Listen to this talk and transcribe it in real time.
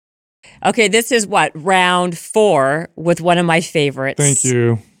Okay, this is what, round 4 with one of my favorites. Thank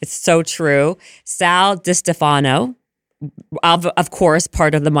you. It's so true. Sal Di Stefano, of course,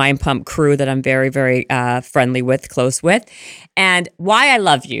 part of the Mind Pump crew that I'm very, very friendly with, close with. And why I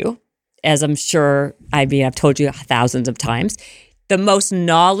love you, as I'm sure, I've told you thousands of times, the most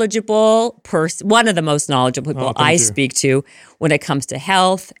knowledgeable person, one of the most knowledgeable people I speak to when it comes to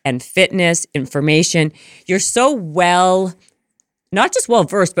health and fitness, information. You're so not just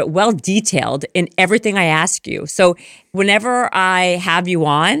well-versed, but well-detailed in everything I ask you. So whenever I have you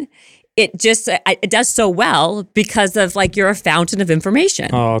on, it does so well because of you're a fountain of information.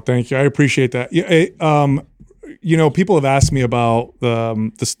 Oh, thank you. I appreciate that. Yeah, people have asked me about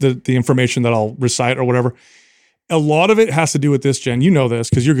the information that I'll recite or whatever. A lot of it has to do with this, Jen. You know this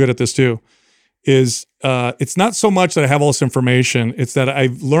because you're good at this too. It's not so much that I have all this information. It's that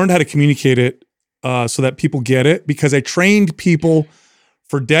I've learned how to communicate it so that people get it because I trained people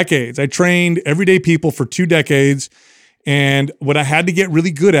for decades. I trained everyday people for 2 decades. And what I had to get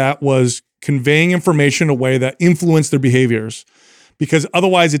really good at was conveying information in a way that influenced their behaviors because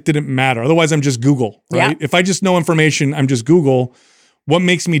otherwise it didn't matter. Otherwise I'm just Google, right? Yeah. If I just know information, I'm just Google. What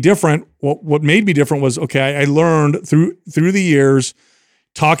makes me different, what made me different was, okay, I learned through the years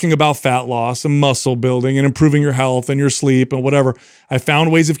talking about fat loss and muscle building and improving your health and your sleep and whatever. I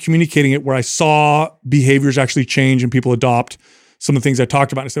found ways of communicating it where I saw behaviors actually change and people adopt some of the things I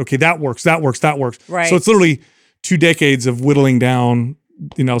talked about. And I said, okay, that works. Right. So it's literally 2 decades of whittling down,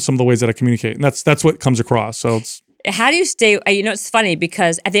 some of the ways that I communicate. And that's what comes across. So it's... How do you stay, it's funny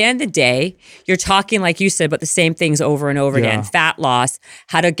because at the end of the day, you're talking, like you said, about the same things over and over again. Fat loss,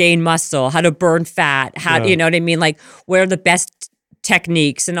 how to gain muscle, how to burn fat, you know what I mean? What are the best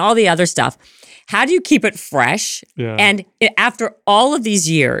techniques and all the other stuff. How do you keep it fresh? Yeah. And after all of these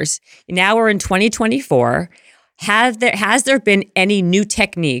years, now we're in 2024, has there been any new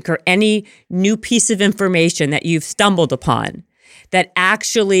technique or any new piece of information that you've stumbled upon that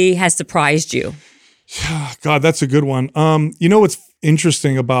actually has surprised you? God, that's a good one. What's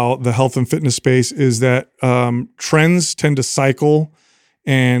interesting about the health and fitness space is that trends tend to cycle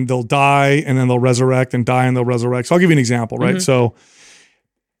and they'll die and then they'll resurrect and die and they'll resurrect. So I'll give you an example, right? Mm-hmm. So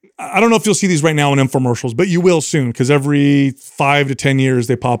I don't know if you'll see these right now in infomercials, but you will soon because every 5 to 10 years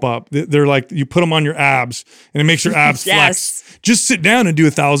they pop up. They're like, you put them on your abs and it makes your abs yes. flex. Just sit down and do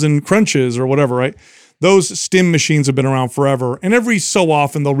 1,000 crunches or whatever, right? Those stim machines have been around forever. And every so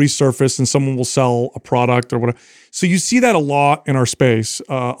often they'll resurface and someone will sell a product or whatever. So you see that a lot in our space.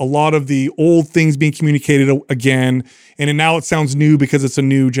 A lot of the old things being communicated again. And now it sounds new because it's a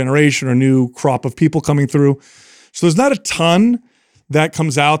new generation or new crop of people coming through. So there's not a ton that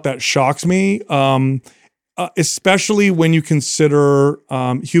comes out that shocks me, especially when you consider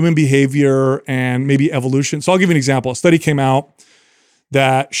human behavior and maybe evolution. So I'll give you an example. A study came out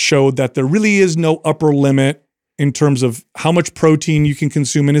that showed that there really is no upper limit in terms of how much protein you can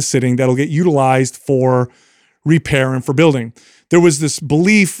consume in a sitting that'll get utilized for repair and for building. There was this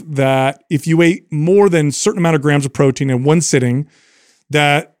belief that if you ate more than a certain amount of grams of protein in one sitting,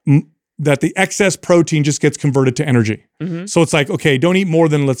 that the excess protein just gets converted to energy. Mm-hmm. So it's like, okay, don't eat more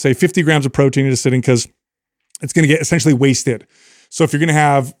than, let's say, 50 grams of protein in a sitting because it's going to get essentially wasted. So if you're going to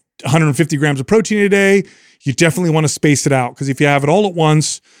have 150 grams of protein a day, you definitely want to space it out because if you have it all at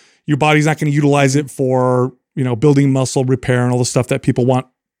once, your body's not going to utilize it for, building muscle, repair, and all the stuff that people want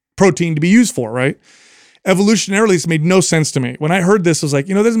protein to be used for, right? Evolutionarily, it's made no sense to me. When I heard this, I was like,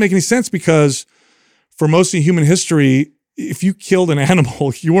 that doesn't make any sense because for most of human history, if you killed an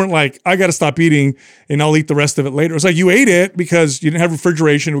animal, you weren't like, I got to stop eating and I'll eat the rest of it later. It's like you ate it because you didn't have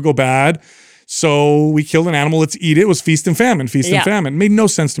refrigeration, it would go bad. So we killed an animal, let's eat it. It was feast and famine, and famine. It made no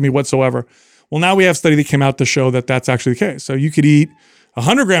sense to me whatsoever. Well, now we have a study that came out to show that that's actually the case. So you could eat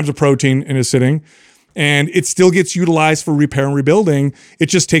 100 grams of protein in a sitting and it still gets utilized for repair and rebuilding. It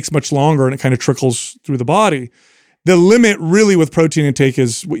just takes much longer and it kind of trickles through the body. The limit really with protein intake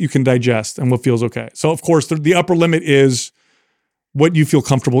is what you can digest and what feels okay. So of course, the upper limit is what you feel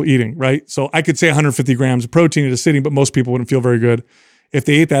comfortable eating, right? So I could say 150 grams of protein at a sitting, but most people wouldn't feel very good if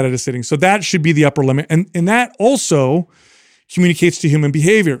they ate that at a sitting. So that should be the upper limit. And that also communicates to human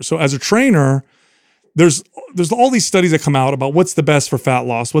behavior. So as a trainer, there's all these studies that come out about what's the best for fat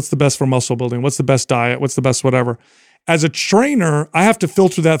loss, what's the best for muscle building, what's the best diet, what's the best whatever. As a trainer, I have to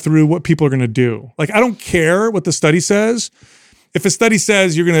filter that through what people are going to do. Like, I don't care what the study says. If a study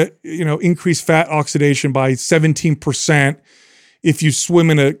says you're going to, increase fat oxidation by 17% if you swim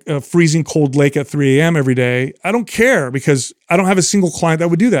in a freezing cold lake at 3 a.m. every day, I don't care because I don't have a single client that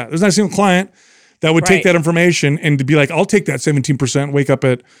would do that. There's not a single client that would take that information and to be like, I'll take that 17%, wake up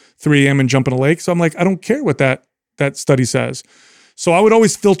at 3 a.m. and jump in a lake. So I'm like, I don't care what that study says. So I would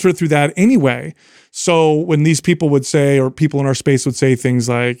always filter it through that anyway. So when these people would say, or people in our space would say things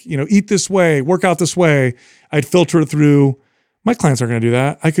like, eat this way, work out this way, I'd filter it through, my clients aren't going to do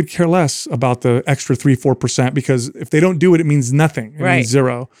that. I could care less about the extra 3-4% because if they don't do it, it means nothing. It means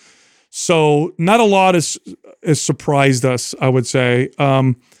zero. So not a lot has surprised us, I would say.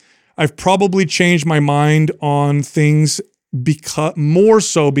 I've probably changed my mind on things more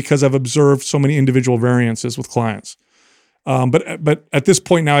so because I've observed so many individual variances with clients. But at this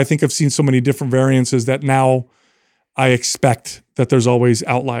point now, I think I've seen so many different variances that now I expect that there's always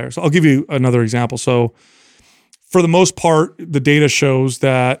outliers. I'll give you another example. So for the most part, the data shows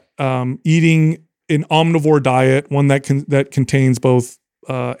that eating an omnivore diet, one that contains both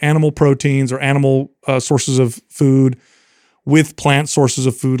animal proteins or animal sources of food with plant sources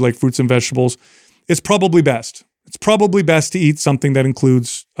of food like fruits and vegetables, is probably best. It's probably best to eat something that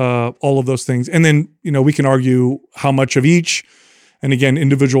includes all of those things. And then, we can argue how much of each. And again,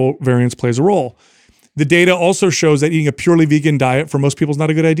 individual variance plays a role. The data also shows that eating a purely vegan diet for most people is not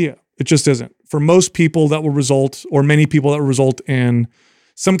a good idea. It just isn't. For most people that will result, or many people that will result in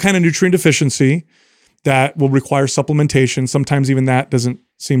some kind of nutrient deficiency that will require supplementation. Sometimes even that doesn't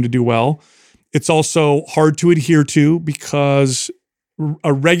seem to do well. It's also hard to adhere to because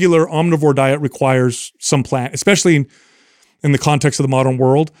a regular omnivore diet requires some plan, especially in the context of the modern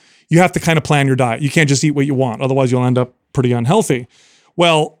world. You have to kind of plan your diet. You can't just eat what you want. Otherwise, you'll end up pretty unhealthy.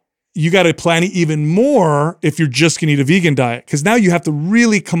 Well, you got to plan it even more if you're just going to eat a vegan diet, because now you have to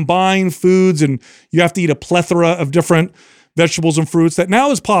really combine foods and you have to eat a plethora of different vegetables and fruits that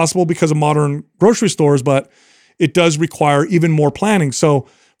now is possible because of modern grocery stores, but it does require even more planning. So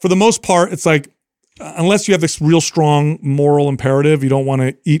for the most part, it's like, unless you have this real strong moral imperative, you don't want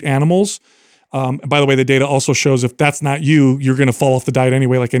to eat animals. By the way, the data also shows if that's not you, you're going to fall off the diet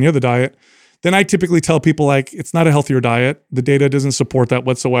anyway, like any other diet. Then I typically tell people it's not a healthier diet. The data doesn't support that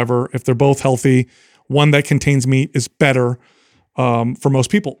whatsoever. If they're both healthy, one that contains meat is better for most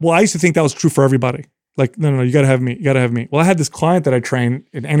people. Well, I used to think that was true for everybody. Like, no, you got to have meat. You got to have meat. Well, I had this client that I trained,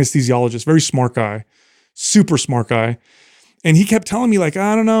 an anesthesiologist, very smart guy, super smart guy. And he kept telling me I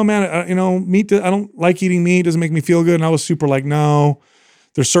don't know, man, meat, I don't like eating meat. It doesn't make me feel good. And I was super no,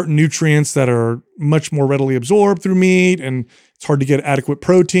 there's certain nutrients that are much more readily absorbed through meat. And it's hard to get adequate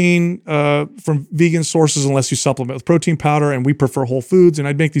protein from vegan sources unless you supplement with protein powder. And we prefer whole foods. And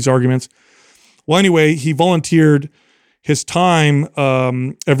I'd make these arguments. Well, anyway, he volunteered his time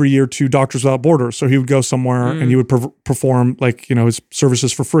every year to Doctors Without Borders. So he would go somewhere and he would perform his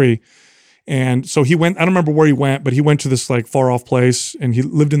services for free. And so he went, I don't remember where he went, but he went to this far off place and he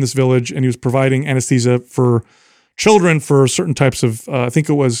lived in this village and he was providing anesthesia for children for certain types of, I think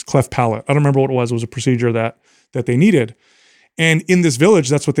it was cleft palate. I don't remember what it was. It was a procedure that they needed. And in this village,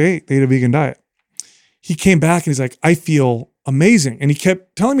 that's what they ate. They ate a vegan diet. He came back and he's like, I feel amazing. And he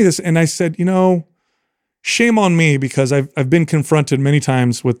kept telling me this. And I said, shame on me, because I've been confronted many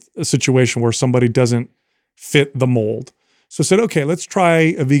times with a situation where somebody doesn't fit the mold. So I said, okay, let's try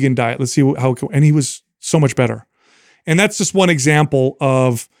a vegan diet. Let's see how it goes. And he was so much better. And that's just one example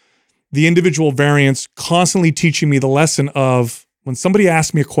of the individual variance constantly teaching me the lesson of when somebody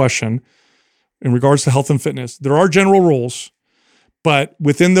asks me a question in regards to health and fitness, there are general rules, but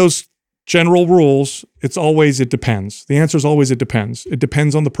within those general rules, it depends. The answer is always it depends. It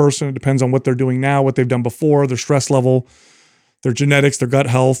depends on the person. It depends on what they're doing now, what they've done before, their stress level, their genetics, their gut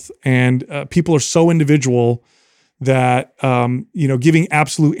health. And people are so individual that, giving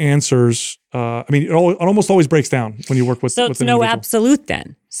absolute answers, it almost always breaks down when you work with So it's an no individual. absolute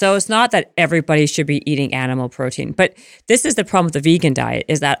then. So it's not that everybody should be eating animal protein. But this is the problem with the vegan diet,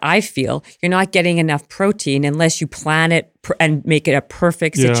 is that I feel you're not getting enough protein unless you plan it and make it a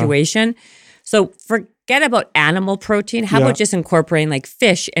perfect situation. So forget about animal protein. How about just incorporating like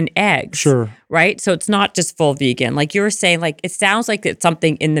fish and eggs? Sure. Right? So it's not just full vegan. Like you were saying, like it sounds like it's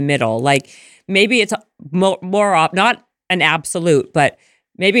something in the middle. Like maybe it's more not an absolute, but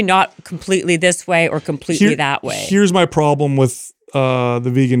maybe not completely this way or completely that way. Here's my problem with the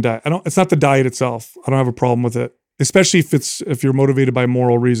vegan diet. It's not the diet itself. I don't have a problem with it, especially if you're motivated by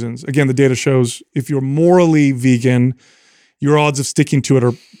moral reasons. Again, the data shows if you're morally vegan, your odds of sticking to it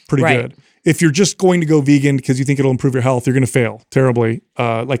are pretty good. If you're just going to go vegan because you think it'll improve your health, you're going to fail terribly,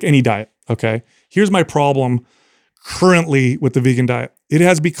 like any diet, okay? Here's my problem currently with the vegan diet. It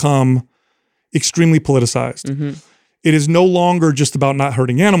has become extremely politicized. Mm-hmm. It is no longer just about not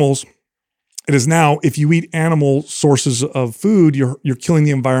hurting animals. It is now, if you eat animal sources of food, you're killing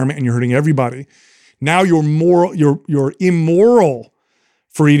the environment and you're hurting everybody. Now you're immoral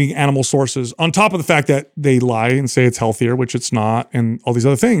for eating animal sources, on top of the fact that they lie and say it's healthier, which it's not, and all these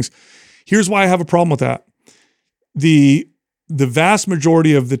other things. Here's why I have a problem with that. The the vast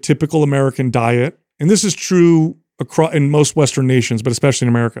majority of the typical American diet, and this is true in most Western nations, but especially in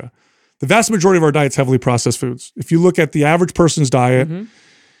America, the vast majority of our diet is heavily processed foods. If you look at the average person's diet,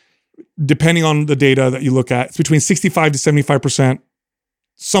 depending on the data that you look at, it's between 65 to 75%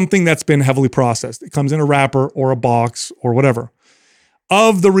 something that's been heavily processed. It comes in a wrapper or a box or whatever.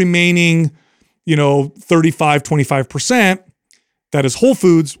 Of the remaining, 35, 25%, that is whole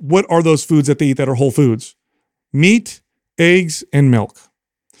foods. What are those foods that they eat that are whole foods? Meat, eggs, and milk.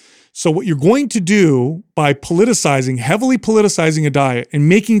 So what you're going to do by heavily politicizing a diet and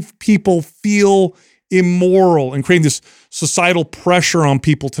making people feel immoral and creating this societal pressure on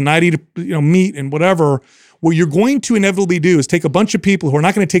people to not eat, meat and whatever, what you're going to inevitably do is take a bunch of people who are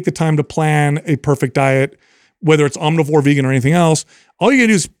not going to take the time to plan a perfect diet, whether it's omnivore, vegan, or anything else. All you're going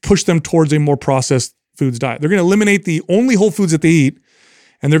to do is push them towards a more processed foods diet. They're going to eliminate the only whole foods that they eat,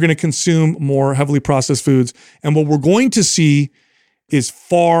 and they're going to consume more heavily processed foods. And what we're going to see is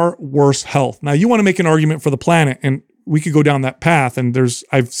far worse health. Now, you want to make an argument for the planet, and we could go down that path, and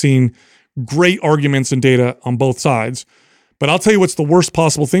I've seen great arguments and data on both sides. But I'll tell you what's the worst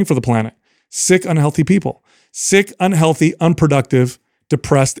possible thing for the planet. Sick, unhealthy people. Sick, unhealthy, unproductive,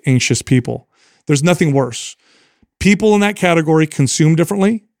 depressed, anxious people. There's nothing worse. People in that category consume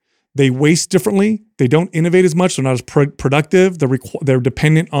differently. They waste differently. They don't innovate as much. They're not as productive. They're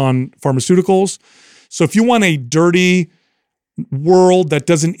dependent on pharmaceuticals. So if you want a dirty world that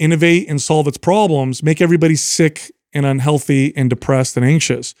doesn't innovate and solve its problems, make everybody sick and unhealthy and depressed and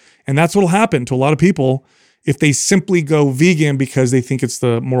anxious. And that's what will happen to a lot of people if they simply go vegan because they think it's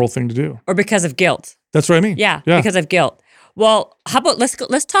the moral thing to do. Or because of guilt. That's what I mean. Yeah, because of guilt. Well, how about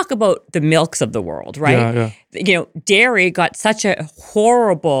let's talk about the milks of the world, right? Yeah. Dairy got such a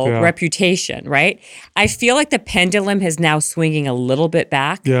horrible reputation, right? I feel like the pendulum is now swinging a little bit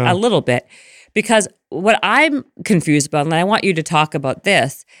back, a little bit, because what I'm confused about, and I want you to talk about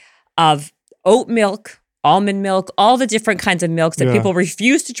this, of oat milk, almond milk, all the different kinds of milks that people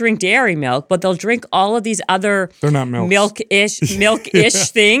refuse to drink dairy milk, but they'll drink all of these other they're not milk-ish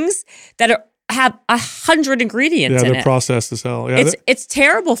things that have 100 ingredients in it. Yeah, they're processed as hell. Yeah, it's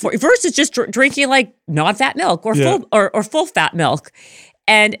terrible for you versus just drinking like non-fat milk or full fat milk.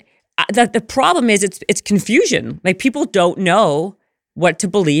 And the problem is it's confusion. Like people don't know what to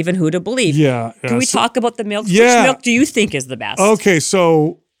believe and who to believe. Yeah. Can we talk about the milk? Yeah. Which milk do you think is the best? Okay,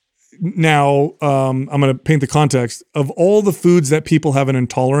 so now I'm going to paint the context of all the foods that people have an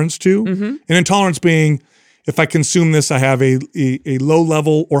intolerance to. An intolerance being, if I consume this, I have a low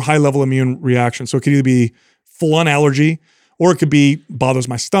level or high level immune reaction. So it could either be full on allergy, or it could be bothers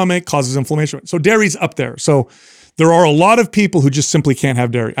my stomach, causes inflammation. So dairy's up there. So there are a lot of people who just simply can't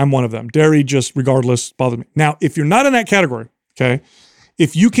have dairy. I'm one of them. Dairy just regardless bothers me. Now, if you're not in that category, okay,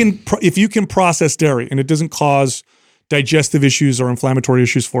 if you can process dairy and it doesn't cause digestive issues or inflammatory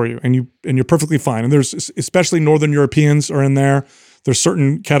issues for you, and you're perfectly fine. And there's especially Northern Europeans are in there. There's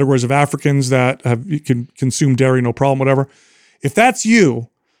certain categories of Africans that you can consume dairy, no problem, whatever. If that's you,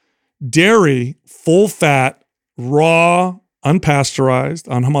 dairy, full fat, raw, unpasteurized,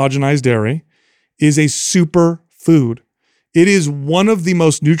 unhomogenized dairy is a super food. It is one of the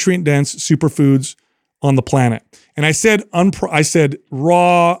most nutrient dense superfoods on the planet. And I said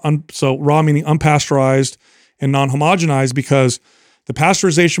raw, so raw meaning unpasteurized and non-homogenized, because the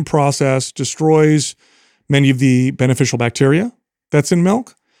pasteurization process destroys many of the beneficial bacteria that's in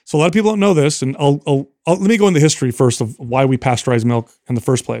milk. So a lot of people don't know this, and let me go into history first of why we pasteurize milk in the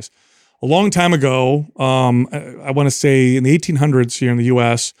first place. A long time ago, I want to say in the 1800s here in the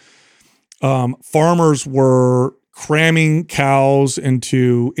U.S., farmers were cramming cows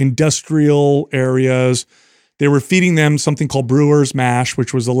into industrial areas. They were feeding them something called brewer's mash,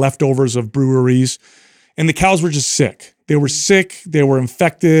 which was the leftovers of breweries. And the cows were just sick. They were sick. They were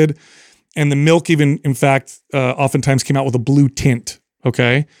infected. And the milk even, in fact, oftentimes came out with a blue tint,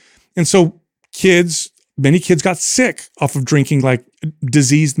 okay? And so many kids got sick off of drinking like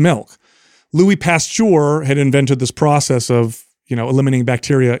diseased milk. Louis Pasteur had invented this process of, eliminating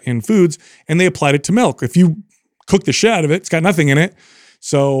bacteria in foods, and they applied it to milk. If you cook the shit out of it, it's got nothing in it.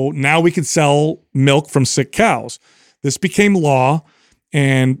 So now we could sell milk from sick cows. This became law,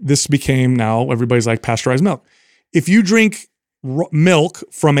 and this became now everybody's like pasteurized milk. If you drink milk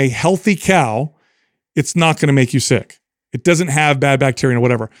from a healthy cow, it's not going to make you sick. It doesn't have bad bacteria or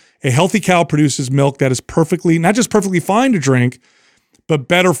whatever. A healthy cow produces milk that is not just perfectly fine to drink, but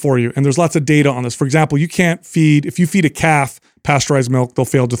better for you. And there's lots of data on this. For example, if you feed a calf pasteurized milk, they'll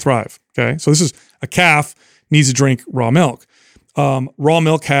fail to thrive. Okay. So this is a calf needs to drink raw milk. Raw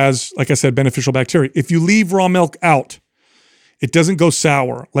milk has, like I said, beneficial bacteria. If you leave raw milk out, it doesn't go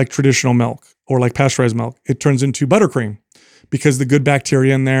sour like traditional milk or like pasteurized milk. It turns into buttercream. because the good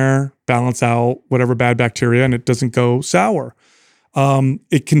bacteria in there balance out whatever bad bacteria and it doesn't go sour.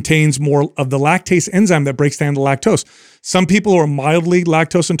 It contains more of the lactase enzyme that breaks down the lactose. Some people who are mildly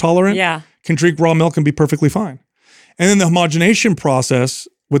lactose intolerant can drink raw milk and be perfectly fine. And then the homogenation process,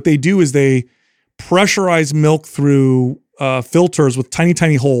 what they do is they pressurize milk through filters with tiny,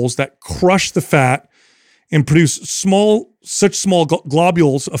 tiny holes that crush the fat and produce such small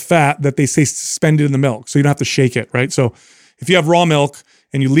globules of fat that they stay suspended in the milk. So you don't have to shake it, right? So if you have raw milk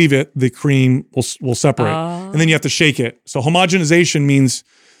and you leave it, the cream will separate. And then you have to shake it. So homogenization means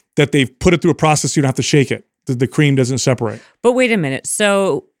that they've put it through a process so you don't have to shake it. The cream doesn't separate. But wait a minute.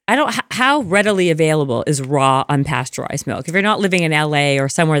 So how readily available is raw unpasteurized milk? If you're not living in LA or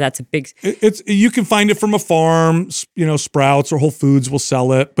somewhere that's a big... You can find it from a farm, Sprouts or Whole Foods will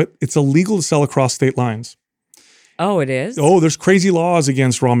sell it, but it's illegal to sell across state lines. Oh, it is? Oh, there's crazy laws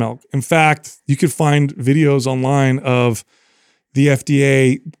against raw milk. In fact, you could find videos online of the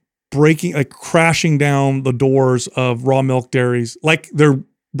FDA crashing down the doors of raw milk dairies, like they're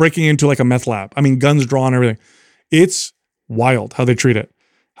breaking into like a meth lab. I mean, guns drawn and everything. It's wild how they treat it.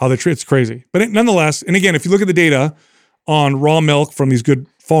 It's crazy. But nonetheless, and again, if you look at the data on raw milk from these good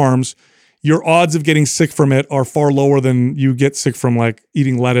farms, your odds of getting sick from it are far lower than you get sick from like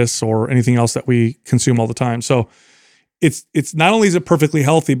eating lettuce or anything else that we consume all the time. So it's not only is it perfectly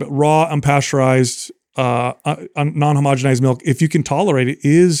healthy, but raw, unpasteurized, non-homogenized milk, if you can tolerate it,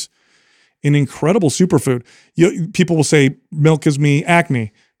 is an incredible superfood. People will say, milk gives me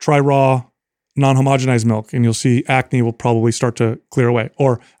acne. Try raw, non-homogenized milk, and you'll see acne will probably start to clear away.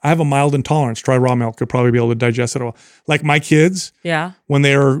 Or I have a mild intolerance. Try raw milk. You'll probably be able to digest it all. Like my kids, when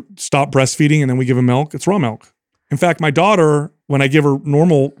they're stop breastfeeding and then we give them milk, it's raw milk. In fact, my daughter, when I give her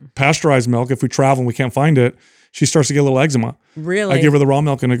normal pasteurized milk, if we travel and we can't find it, she starts to get a little eczema. Really? I give her the raw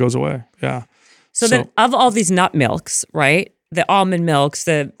milk and it goes away. Yeah. So then of all these nut milks, right? The almond milks,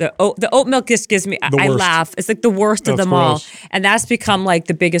 the oat milk just gives me, I laugh. It's like the worst of them all. And that's become like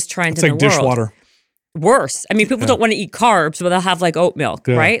the biggest trend in the world. It's like dishwater. Worse. I mean, people don't want to eat carbs, but they'll have like oat milk,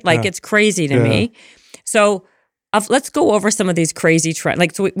 right? Like it's crazy to me. So let's go over some of these crazy trends.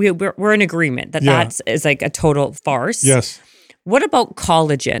 Like, so we're in agreement that is like a total farce. Yes. What about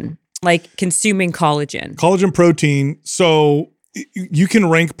collagen? Like consuming collagen? Collagen protein. So you can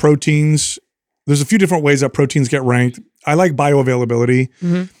rank proteins. There's a few different ways that proteins get ranked. I like bioavailability.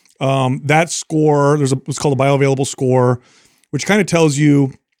 That score, there's what's called a bioavailable score, which kind of tells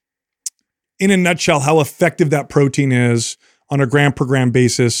you in a nutshell how effective that protein is on a gram per gram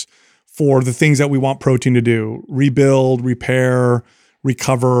basis for the things that we want protein to do: rebuild, repair,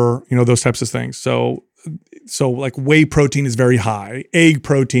 recover, those types of things. So like whey protein is very high, egg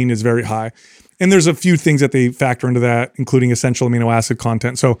protein is very high. And there's a few things that they factor into that, including essential amino acid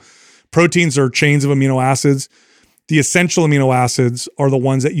content. So proteins are chains of amino acids. The essential amino acids are the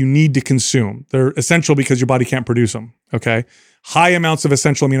ones that you need to consume. They're essential because your body can't produce them, okay? High amounts of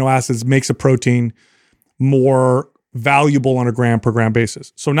essential amino acids makes a protein more valuable on a gram per gram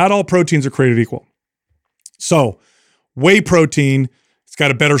basis. So not all proteins are created equal. So whey protein, it's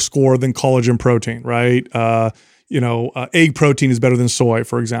got a better score than collagen protein, right? Egg protein is better than soy,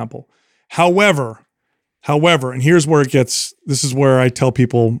 for example. However, and here's where this is where I tell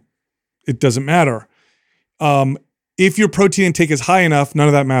people it doesn't matter. If your protein intake is high enough, none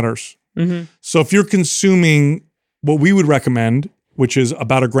of that matters. So if you're consuming what we would recommend, which is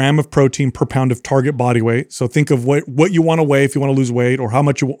about a gram of protein per pound of target body weight. So think of what you want to weigh if you want to lose weight, or how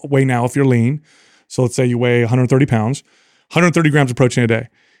much you weigh now if you're lean. So let's say you weigh 130 pounds, 130 grams of protein a day.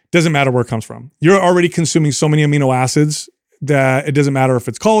 Doesn't matter where it comes from. You're already consuming so many amino acids that it doesn't matter if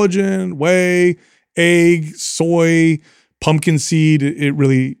it's collagen, whey, egg, soy, pumpkin seed. It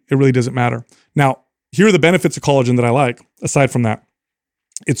really doesn't matter. Now, here are the benefits of collagen that I like. Aside from that,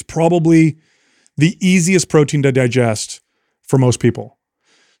 it's probably the easiest protein to digest for most people.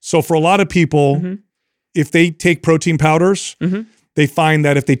 So for a lot of people, if they take protein powders, they find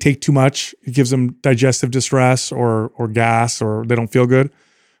that if they take too much, it gives them digestive distress or gas, or they don't feel good.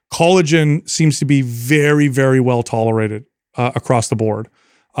 Collagen seems to be very, very well tolerated across the board.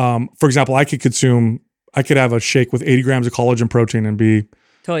 For example, I could have a shake with 80 grams of collagen protein and be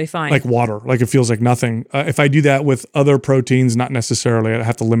totally fine. Like water. Like it feels like nothing. If I do that with other proteins, not necessarily. I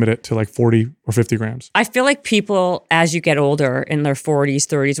have to limit it to like 40 or 50 grams. I feel like people, as you get older, in their 40s,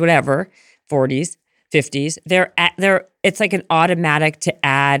 30s, whatever, 40s, 50s, it's like an automatic to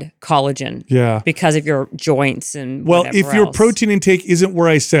add collagen. Yeah. Because of your joints and well, whatever if your else. protein intake isn't where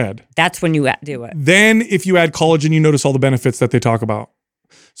I said, that's when you do it. Then if you add collagen, you notice all the benefits that they talk about.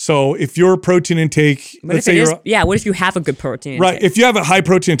 So if your protein intake, What let's if say it is, you're what if you have a good protein right, intake? if you have a high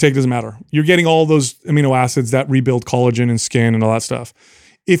protein intake, doesn't matter. You're getting all those amino acids that rebuild collagen and skin and all that stuff.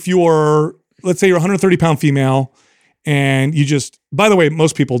 If you're, let's say you're a 130-pound female and you just, by the way,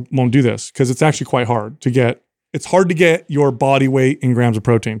 most people won't do this because it's actually quite hard to get. It's hard to get your body weight in grams of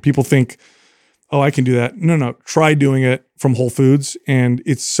protein. People think, oh, I can do that. No. Try doing it from Whole Foods, and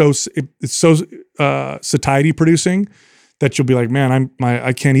it's so satiety producing that you'll be like, man,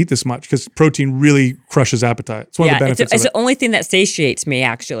 I can't eat this much because protein really crushes appetite. It's one of the benefits. It's the only thing that satiates me,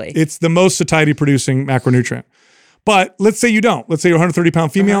 actually. It's the most satiety producing macronutrient. But let's say you don't. Let's say you're a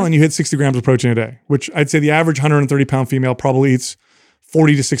 130-pound female and you hit 60 grams of protein a day, which I'd say the average 130-pound female probably eats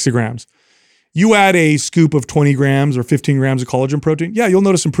 40 to 60 grams. You add a scoop of 20 grams or 15 grams of collagen protein, yeah, you'll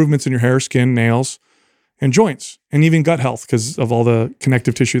notice improvements in your hair, skin, nails, and joints, and even gut health because of all the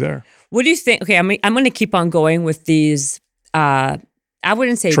connective tissue there. What do you think? Okay, I'm going to keep on going with these. I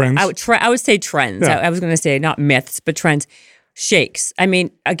wouldn't say trends. I would say trends. Yeah. I was going to say not myths, but trends. Shakes. I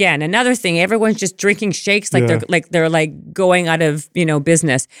mean, again, another thing. Everyone's just drinking shakes like they're going out of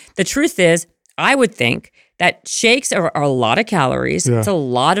business. The truth is, I would think that shakes are a lot of calories. Yeah. It's a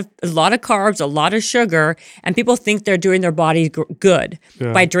lot of carbs, a lot of sugar, and people think they're doing their body good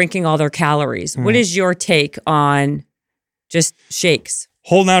by drinking all their calories. What is your take on just shakes?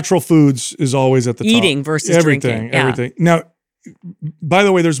 Whole natural foods is always at the top. Eating versus drinking. Yeah. Everything. Now, by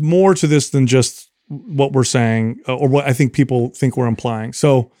the way, there's more to this than just what we're saying or what I think people think we're implying.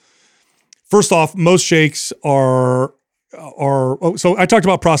 So first off, most shakes are so I talked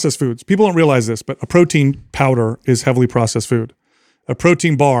about processed foods. People don't realize this, but a protein powder is heavily processed food. A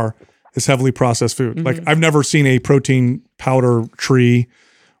protein bar is heavily processed food. Mm-hmm. Like I've never seen a protein powder tree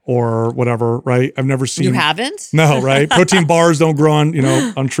or whatever, right? I've never seen. You haven't? No, right? Protein bars don't grow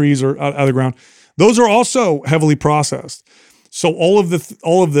on trees or out of the ground. Those are also heavily processed. So all of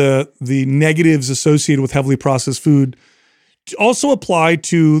the negatives associated with heavily processed food also apply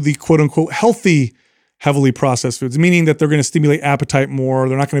to the quote unquote healthy heavily processed foods, meaning that they're going to stimulate appetite more.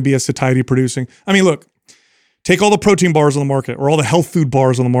 They're not going to be as satiety producing. I mean, look, take all the protein bars on the market or all the health food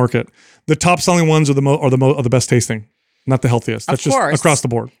bars on the market. The top selling ones are the best tasting, not the healthiest. That's just across the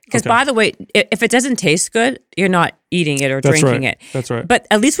board. Because by the way, if it doesn't taste good, you're not eating it or drinking it. That's right. But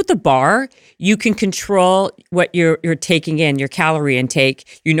at least with the bar, you can control what you're taking in, your calorie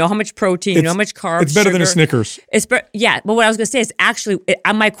intake. You know how much protein, you know how much carbs. It's better sugar. than a Snickers. But what I was going to say is actually,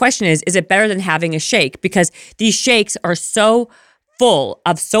 my question is it better than having a shake? Because these shakes are so full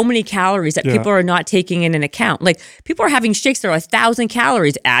of so many calories that people are not taking in an account. Like people are having shakes that are 1,000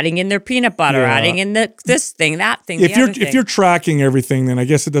 calories, adding in their peanut butter, adding in this thing, that thing. If you're tracking everything, then I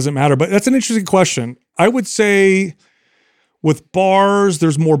guess it doesn't matter. But that's an interesting question. I would say with bars,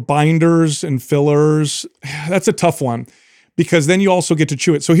 there's more binders and fillers. That's a tough one because then you also get to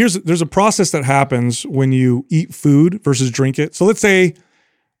chew it. So there's a process that happens when you eat food versus drink it. So let's say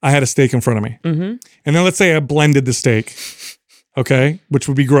I had a steak in front of me, and then let's say I blended the steak. Okay, which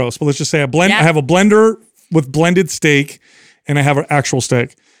would be gross. But let's just say I have a blender with blended steak and I have an actual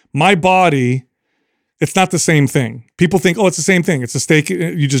steak. My body, it's not the same thing. People think, oh, it's the same thing. It's a steak.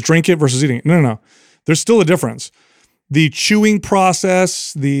 You just drink it versus eating it. No. There's still a difference. The chewing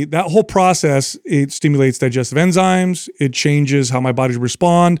process, that whole process, it stimulates digestive enzymes. It changes how my body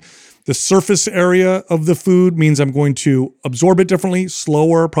respond. The surface area of the food means I'm going to absorb it differently,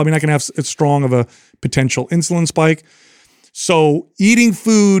 slower, probably not going to have as strong of a potential insulin spike. So eating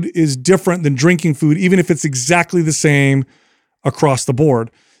food is different than drinking food, even if it's exactly the same across the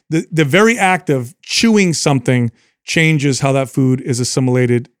board. The very act of chewing something changes how that food is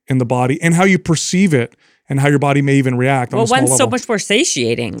assimilated in the body and how you perceive it and how your body may even react on a small level. One's so much more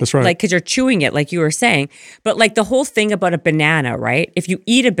satiating. That's right. Like, because you're chewing it, like you were saying. But like the whole thing about a banana, right? If you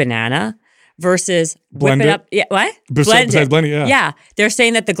eat a banana versus blend whip it up. Yeah, what? Besides blending, yeah. Yeah. They're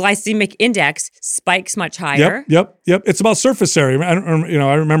saying that the glycemic index spikes much higher. Yep. It's about surface area.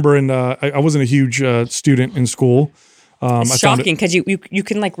 I remember I wasn't a huge student in school. It's shocking because you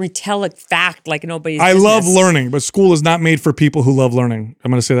can like retell a fact like nobody's business. I love learning, but school is not made for people who love learning.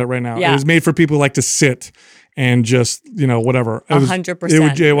 I'm going to say that right now. Yeah. It was made for people who like to sit and just, whatever.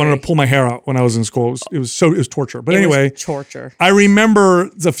 100%. I wanted to pull my hair out when I was in school. It was torture. But anyway, torture. I remember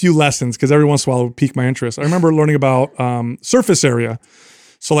a few lessons because every once in a while it would pique my interest. I remember learning about surface area.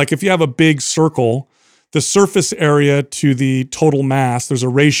 So like if you have a big circle, the surface area to the total mass, there's a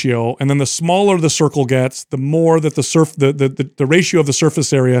ratio, and then the smaller the circle gets, the more that the ratio of the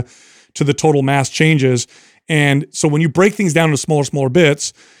surface area to the total mass changes. And so when you break things down into smaller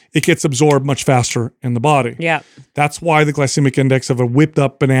bits, it gets absorbed much faster in the body. Yeah. That's why the glycemic index of a whipped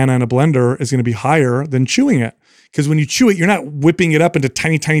up banana in a blender is going to be higher than chewing it. Because when you chew it, you're not whipping it up into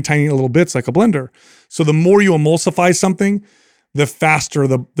tiny, tiny, tiny little bits like a blender. So the more you emulsify something, the faster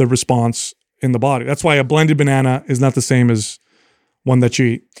the response in the body. That's why a blended banana is not the same as one that you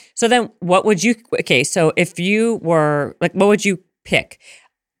eat. So then what would you, okay, so if you were, like, what would you pick?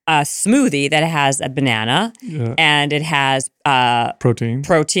 A smoothie that has a banana and it has protein,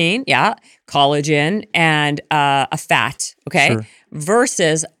 collagen, and a fat, okay? Sure.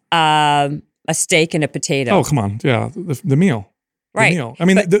 Versus a steak and a potato. Oh, come on. Yeah, the meal. Right. The meal. I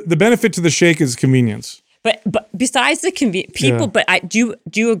mean, the benefit to the shake is convenience. But besides the people, but do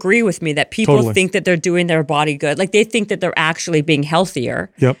you agree with me that people Totally. think that they're doing their body good? Like they think that they're actually being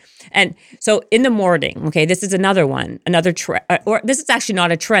healthier. Yep. And so in the morning, okay, this is another one, another trend, or this is actually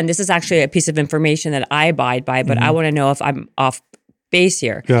not a trend. This is actually a piece of information that I abide by, but I want to know if I'm off base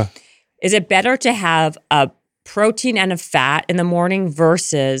here. Yeah. Is it better to have a protein and a fat in the morning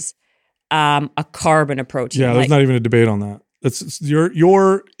versus a carb and a protein? Yeah, there's not even a debate on that. That's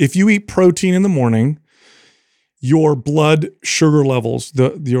your if you eat protein in the morning, your blood sugar levels,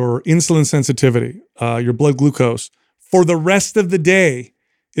 your insulin sensitivity, your blood glucose for the rest of the day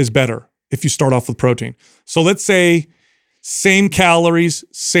is better if you start off with protein. So let's say same calories,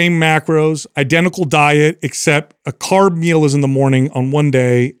 same macros, identical diet, except a carb meal is in the morning on one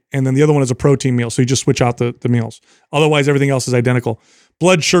day, and then the other one is a protein meal. So you just switch out the meals. Otherwise, everything else is identical.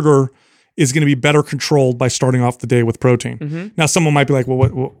 Blood sugar is going to be better controlled by starting off the day with protein. Mm-hmm. Now, someone might be like,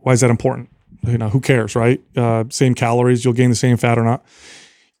 well, why is that important? Who cares, right? Same calories, you'll gain the same fat or not.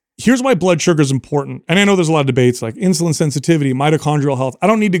 Here's why blood sugar is important. And I know there's a lot of debates like insulin sensitivity, mitochondrial health. I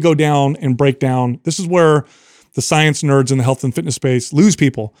don't need to go down and break down. This is where the science nerds in the health and fitness space lose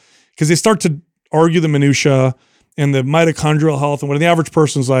people because they start to argue the minutia and the mitochondrial health. And when the average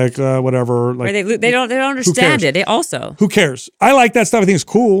person's like, whatever. Like, they don't understand it. They also. Who cares? I like that stuff. I think it's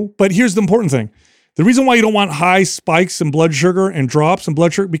cool. But here's the important thing. The reason why you don't want high spikes in blood sugar and drops in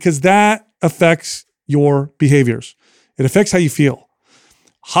blood sugar, because that affects your behaviors. It affects how you feel.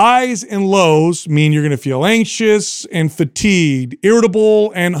 Highs and lows mean you're going to feel anxious and fatigued,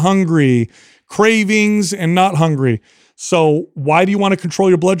 irritable and hungry, cravings and not hungry. So why do you want to control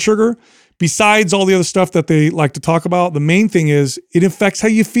your blood sugar? Besides all the other stuff that they like to talk about, the main thing is it affects how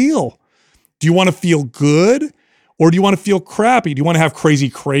you feel. Do you want to feel good or do you want to feel crappy? Do you want to have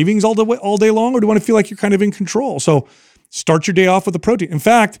crazy cravings all day long or do you want to feel like you're kind of in control? So start your day off with a protein. In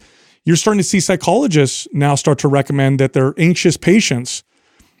fact, you're starting to see psychologists now start to recommend that their anxious patients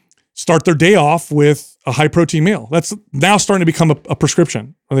start their day off with a high protein meal. That's now starting to become a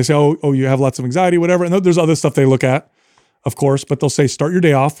prescription. Or they say, oh, you have lots of anxiety, whatever. And there's other stuff they look at, of course, but they'll say, start your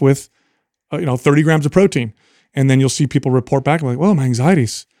day off with, 30 grams of protein. And then you'll see people report back and like, well, my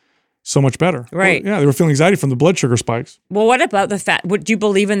anxiety's so much better. Right. Well, yeah, they were feeling anxiety from the blood sugar spikes. Well, what about the fat? Do you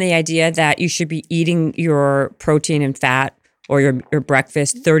believe in the idea that you should be eating your protein and fat or your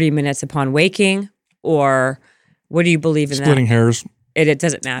breakfast 30 minutes upon waking? Or what do you believe in Splitting hairs. It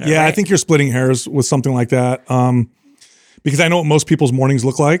doesn't matter. Yeah, right? I think you're splitting hairs with something like that. Because I know what most people's mornings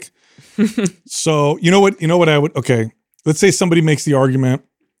look like. So you know what I would, okay. Let's say somebody makes the argument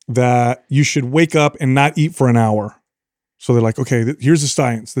that you should wake up and not eat for an hour. So they're like, okay, here's the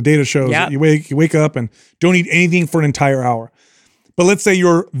science. The data shows that you wake up and don't eat anything for an entire hour. But let's say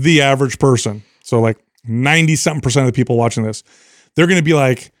you're the average person. So like 90-something% of the people watching this, they're going to be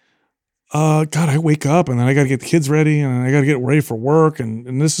like, God, I wake up and then I got to get the kids ready and I got to get ready for work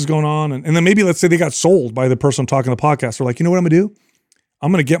and this is going on. And then maybe let's say they got sold by the person talking the podcast. They're like, you know what I'm going to do?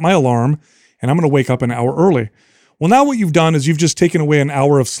 I'm going to get my alarm and I'm going to wake up an hour early. Well, now what you've done is you've just taken away an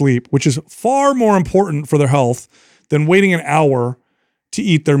hour of sleep, which is far more important for their health than waiting an hour to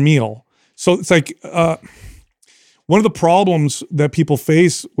eat their meal. So it's like one of the problems that people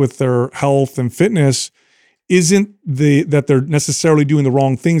face with their health and fitness isn't that they're necessarily doing the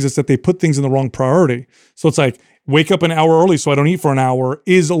wrong things. It's that they put things in the wrong priority. So it's like wake up an hour early so I don't eat for an hour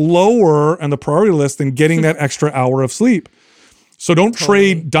is lower on the priority list than getting that extra hour of sleep. So don't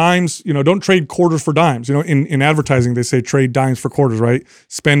trade dimes, don't trade quarters for dimes. In advertising, they say trade dimes for quarters, right?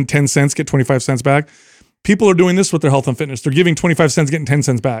 Spend 10 cents, get 25 cents back. People are doing this with their health and fitness. They're giving 25 cents, getting 10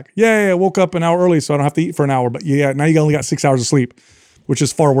 cents back. Yeah, I woke up an hour early so I don't have to eat for an hour. But yeah, now you only got 6 hours of sleep, which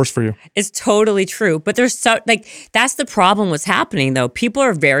is far worse for you. It's totally true. But there's that's the problem what's happening though. People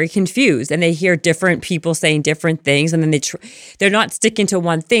are very confused and they hear different people saying different things and then they're not sticking to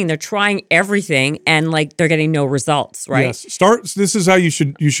one thing. They're trying everything and they're getting no results, right? Yes. This is how you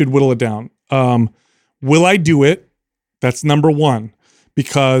should whittle it down. Will I do it? That's number one.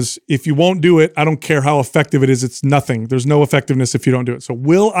 because if you won't do it, I don't care how effective it is. It's nothing. There's no effectiveness if you don't do it. So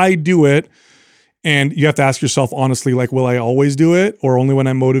will I do it? And you have to ask yourself honestly, like, will I always do it or only when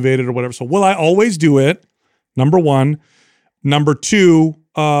I'm motivated or whatever? So will I always do it? Number one. Number two,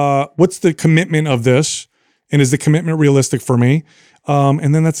 what's the commitment of this? And is the commitment realistic for me?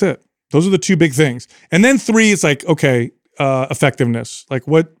 And then that's it. Those are the two big things. And then three, it's like, okay, effectiveness. Like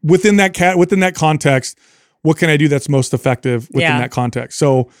what within that context, what can I do that's most effective within that context?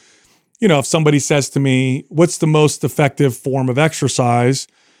 So, if somebody says to me, what's the most effective form of exercise?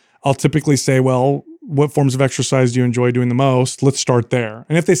 I'll typically say, well, what forms of exercise do you enjoy doing the most? Let's start there.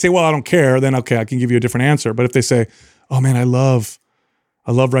 And if they say, well, I don't care, then okay, I can give you a different answer. But if they say, oh man, I love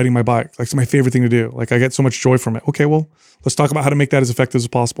riding my bike. Like, it's my favorite thing to do. Like, I get so much joy from it. Okay, well, let's talk about how to make that as effective as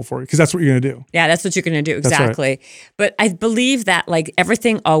possible for you, because that's what you're going to do. Yeah, that's what you're going to do. Exactly. Right. But I believe that like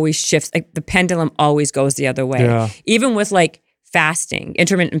everything always shifts. Like the pendulum always goes the other way. Yeah. Even with like fasting,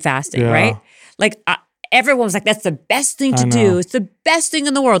 intermittent fasting, right? Like everyone was like, that's the best thing to do. It's the best thing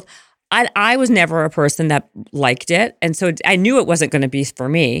in the world. I was never a person that liked it. And so I knew it wasn't going to be for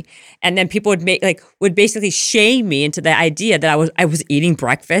me. And then people would basically shame me into the idea that I was eating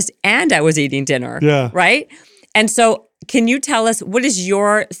breakfast and I was eating dinner. Yeah. Right? And so can you tell us, what is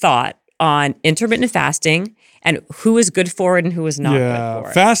your thought on intermittent fasting and who is good for it and who is not good for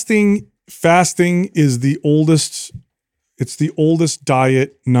it? Fasting is it's the oldest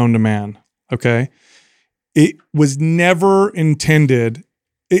diet known to man. Okay. It was never intended.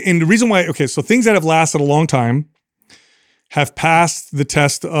 And the reason why, okay, so things that have lasted a long time have passed the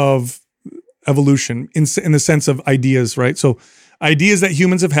test of evolution in the sense of ideas, right? So ideas that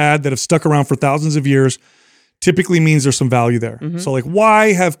humans have had that have stuck around for thousands of years typically means there's some value there. Mm-hmm. So like,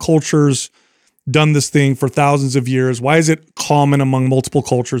 why have cultures done this thing for thousands of years? Why is it common among multiple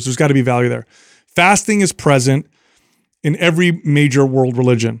cultures? There's got to be value there. Fasting is present in every major world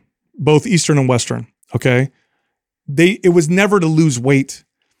religion, both Eastern and Western, okay? It was never to lose weight.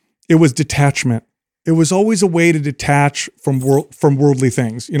 It was detachment. It was always a way to detach from worldly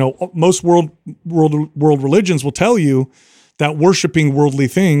things. Most world religions will tell you that worshiping worldly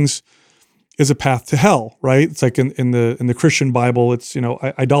things is a path to hell, right? It's like in the Christian Bible, it's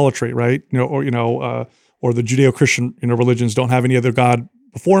idolatry, right? Or the Judeo-Christian religions don't have any other god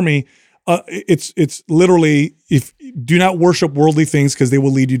before me. It's literally, if do not worship worldly things because they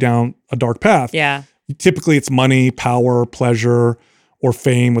will lead you down a dark path. Yeah. Typically, it's money, power, pleasure, or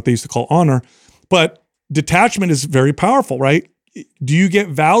fame, what they used to call honor. But detachment is very powerful, right? Do you get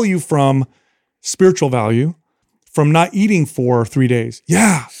value from spiritual value from not eating for 3 days?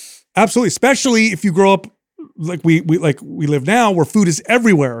 Yeah, absolutely. Especially if you grow up like we live now, where food is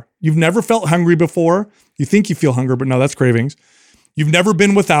everywhere. You've never felt hungry before. You think you feel hunger, but no, that's cravings. You've never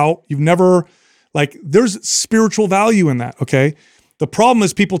been without. You've never, there's spiritual value in that, okay? The problem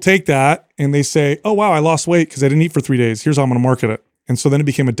is people take that and they say, oh, wow, I lost weight because I didn't eat for 3 days. Here's how I'm going to market it. And so then it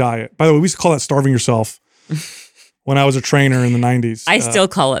became a diet. By the way, we used to call that starving yourself when I was a trainer in the 90s. I still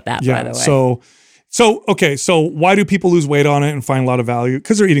call it that, by the way. So why do people lose weight on it and find a lot of value?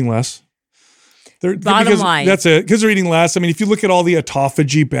 Because they're eating less. Bottom line. That's it. Because they're eating less. I mean, if you look at all the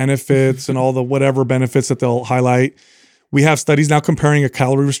autophagy benefits and all the whatever benefits that they'll highlight, we have studies now comparing a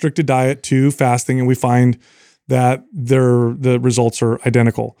calorie-restricted diet to fasting, and we find that the results are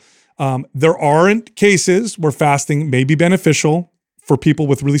identical. There aren't cases where fasting may be beneficial for people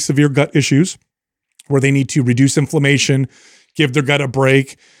with really severe gut issues, where they need to reduce inflammation, give their gut a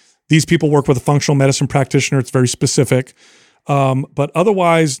break. These people work with a functional medicine practitioner. It's very specific. But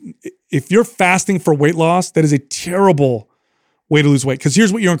otherwise, if you're fasting for weight loss, that is a terrible way to lose weight. Because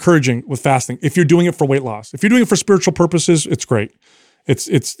here's what you're encouraging with fasting. If you're doing it for weight loss, if you're doing it for spiritual purposes, it's great. It's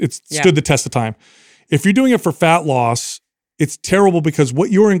stood the test of time. If you're doing it for fat loss, it's terrible, because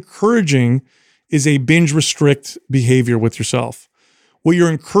what you're encouraging is a binge restrict behavior with yourself. What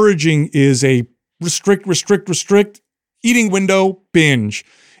you're encouraging is a restrict, eating window, binge.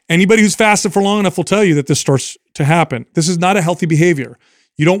 Anybody who's fasted for long enough will tell you that this starts to happen. This is not a healthy behavior.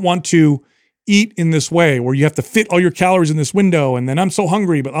 You don't want to eat in this way where you have to fit all your calories in this window, and then I'm so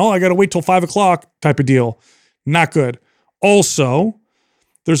hungry, but I got to wait till 5 o'clock type of deal. Not good. Also,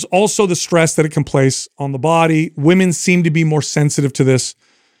 there's also the stress that it can place on the body. Women seem to be more sensitive to this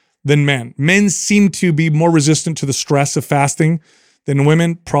than men. Men seem to be more resistant to the stress of fasting than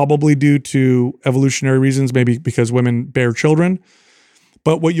women, probably due to evolutionary reasons, maybe because women bear children.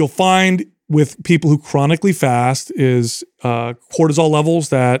 But what you'll find with people who chronically fast is cortisol levels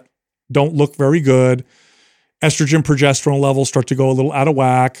that don't look very good. Estrogen, progesterone levels start to go a little out of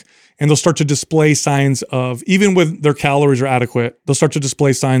whack, and they'll start to display signs of, even when their calories are adequate, they'll start to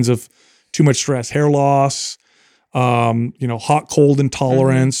display signs of too much stress, hair loss, hot, cold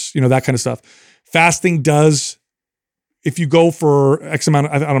intolerance, that kind of stuff. Fasting does, if you go for X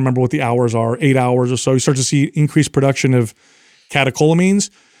amount, I don't remember what the hours are, 8 hours or so, you start to see increased production of catecholamines,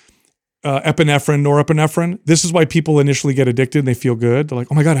 epinephrine, norepinephrine. This is why people initially get addicted and they feel good. They're like,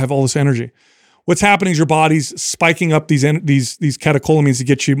 oh my God, I have all this energy. What's happening is your body's spiking up these catecholamines to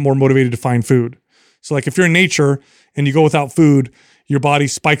get you more motivated to find food. So like if you're in nature and you go without food, your body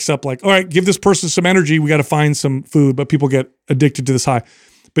spikes up like, all right, give this person some energy. We got to find some food, but people get addicted to this high.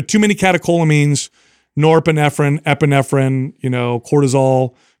 But too many catecholamines, norepinephrine, epinephrine,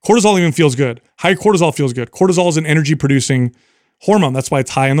 cortisol. Cortisol even feels good. High cortisol feels good. Cortisol is an energy producing hormone. That's why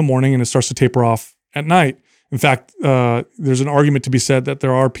it's high in the morning and it starts to taper off at night. In fact, there's an argument to be said that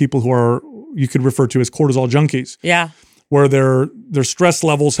there are people who you could refer to as cortisol junkies. Yeah. Where their stress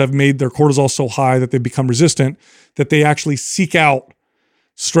levels have made their cortisol so high that they become resistant, that they actually seek out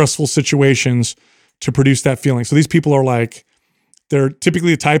stressful situations to produce that feeling. So these people are like, they're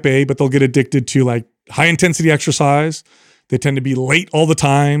typically a type A, but they'll get addicted to like high intensity exercise. They tend to be late all the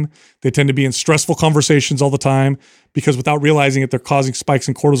time. They tend to be in stressful conversations all the time because without realizing it, they're causing spikes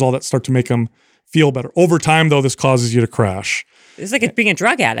in cortisol that start to make them feel better. Over time, though, this causes you to crash. It's like being a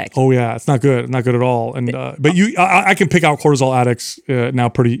drug addict. Oh yeah, it's not good. Not good at all. And but I can pick out cortisol addicts now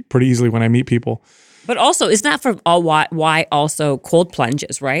pretty easily when I meet people. But also, isn't that for all why also cold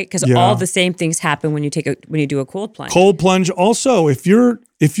plunges, right? Because all the same things happen when you do a cold plunge. Cold plunge also, if you're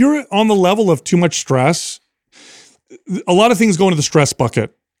on the level of too much stress, a lot of things go into the stress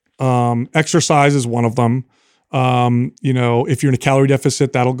bucket. Exercise is one of them. If you're in a calorie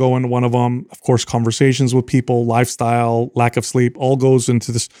deficit, that'll go into one of them. Of course, conversations with people, lifestyle, lack of sleep, all goes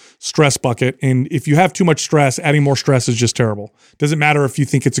into this stress bucket. And if you have too much stress, adding more stress is just terrible. Doesn't matter if you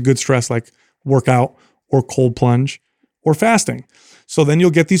think it's a good stress like workout or cold plunge or fasting. So then you'll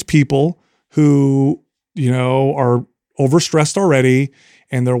get these people who, are overstressed already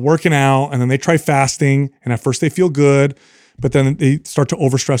and they're working out and then they try fasting and at first they feel good, but then they start to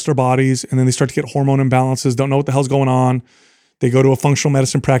overstress their bodies and then they start to get hormone imbalances, don't know what the hell's going on. They go to a functional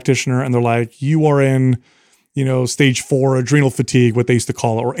medicine practitioner and they're like, you are in, stage 4 adrenal fatigue, what they used to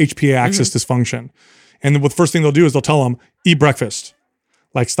call it, or HPA axis dysfunction. And the first thing they'll do is they'll tell them, eat breakfast,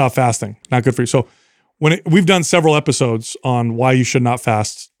 like stop fasting, not good for you. So we've done several episodes on why you should not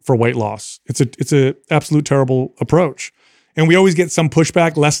fast for weight loss. It's a absolute terrible approach. And we always get some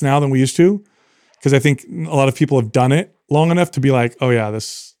pushback, less now than we used to, because I think a lot of people have done it long enough to be like, oh yeah,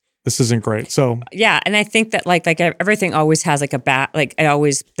 this isn't great. So yeah, and I think that like everything always has like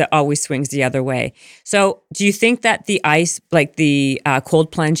that always swings the other way. So do you think that the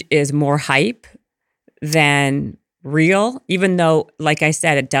cold plunge is more hype than real, even though, like I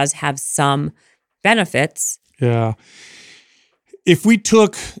said, it does have some benefits? Yeah. If we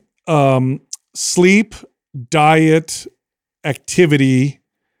took sleep, diet, activity,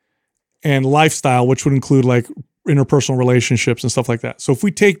 and lifestyle, which would include like interpersonal relationships and stuff like that. So if we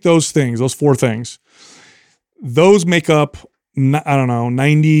take those 4 things, those make up,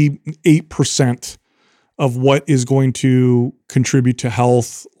 98% of what is going to contribute to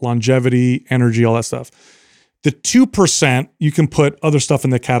health, longevity, energy, all that stuff. The 2%, you can put other stuff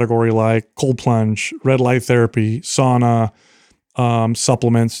in the category like cold plunge, red light therapy, sauna,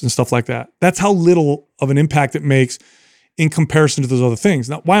 supplements, and stuff like that. That's how little of an impact it makes in comparison to those other things.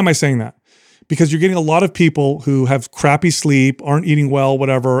 Now, why am I saying that? Because you're getting a lot of people who have crappy sleep, aren't eating well,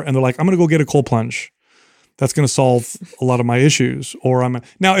 whatever, and they're like, I'm going to go get a cold plunge. That's going to solve a lot of my issues.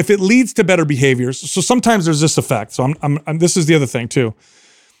 Now, if it leads to better behaviors, so sometimes there's this effect. So this is the other thing too.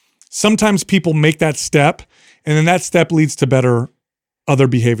 Sometimes people make that step, and then that step leads to better other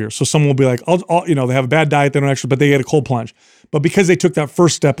behaviors. So someone will be like, they have a bad diet, they don't actually, but they get a cold plunge. But because they took that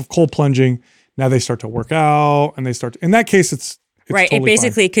first step of cold plunging, now they start to work out, and in that case, it's right. Totally it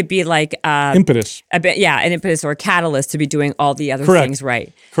basically could be like impetus. An impetus or a catalyst to be doing all the other things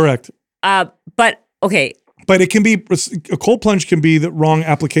right. Correct. But okay. But it can be, a cold plunge can be the wrong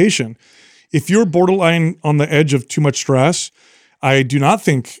application. If you're borderline on the edge of too much stress, I do not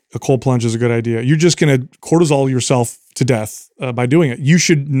think a cold plunge is a good idea. You're just going to cortisol yourself to death by doing it. You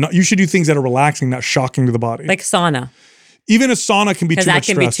should do things that are relaxing, not shocking to the body. Like sauna. Even a sauna can be too much stress. Because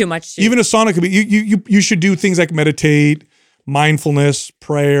that can be too much too. Even a sauna can be, you should do things like meditate, mindfulness,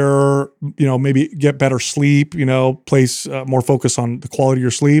 prayer, maybe get better sleep, place more focus on the quality of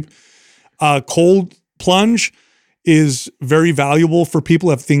your sleep. Cold plunge is very valuable for people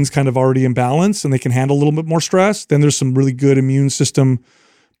who have things kind of already in balance and they can handle a little bit more stress. Then there's some really good immune system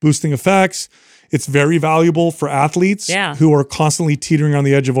boosting effects. It's very valuable for athletes who are constantly teetering on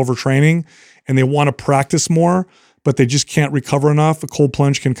the edge of overtraining and they want to practice more, but they just can't recover enough. A cold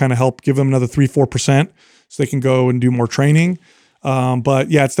plunge can kind of help give them another 3-4% so they can go and do more training. But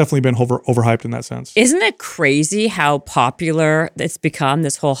yeah, it's definitely been overhyped in that sense. Isn't it crazy how popular it's become,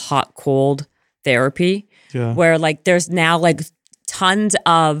 this whole hot cold therapy? Yeah. Where like there's now like tons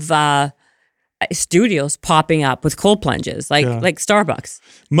of studios popping up with cold plunges, like Starbucks.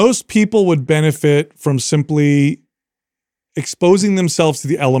 Most people would benefit from simply exposing themselves to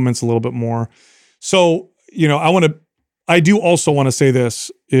the elements a little bit more. So, I do also want to say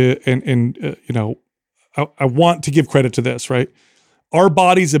this, I want to give credit to this, right? Our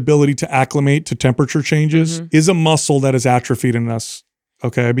body's ability to acclimate to temperature changes is a muscle that is atrophied in us,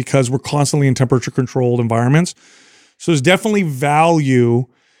 okay? Because we're constantly in temperature-controlled environments. So there's definitely value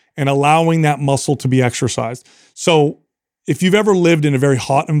in allowing that muscle to be exercised. So if you've ever lived in a very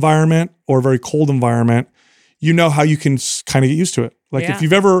hot environment or a very cold environment, you know how you can kind of get used to it. Like if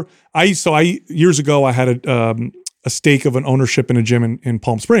you've ever, years ago, I had a stake of an ownership in a gym in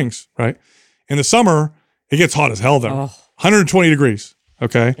Palm Springs, right? In the summer, it gets hot as hell there. 120 degrees,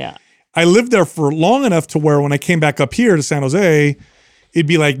 okay? Yeah. I lived there for long enough to where when I came back up here to San Jose, it'd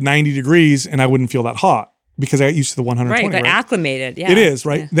be like 90 degrees and I wouldn't feel that hot because I got used to the 120. Right, acclimated, yeah. It is,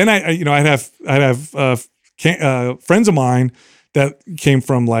 right? Yeah. Then I'd have friends of mine that came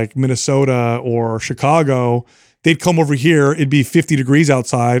from like Minnesota or Chicago. They'd come over here, it'd be 50 degrees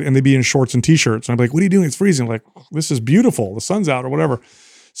outside and they'd be in shorts and t-shirts. And I'm like, what are you doing? It's freezing. I'm like, this is beautiful. The sun's out or whatever.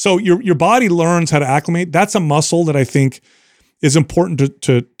 So your body learns how to acclimate. That's a muscle that I think is important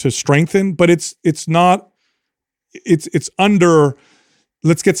to strengthen, but it's under,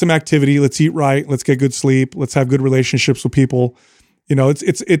 let's get some activity, let's eat right, let's get good sleep, let's have good relationships with people.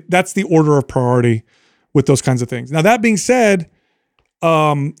 That's the order of priority with those kinds of things. Now that being said,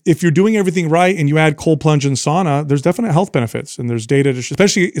 if you're doing everything right and you add cold plunge and sauna, there's definite health benefits, and there's data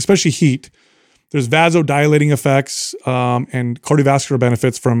to especially heat. There's vasodilating effects and cardiovascular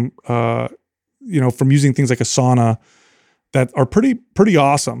benefits from using things like a sauna that are pretty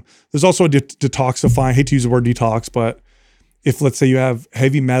awesome. There's also a detoxifying. I hate to use the word detox, but if let's say you have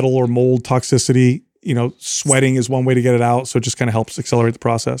heavy metal or mold toxicity, sweating is one way to get it out. So it just kind of helps accelerate the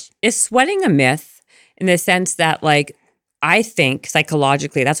process. Is sweating a myth in the sense that like I think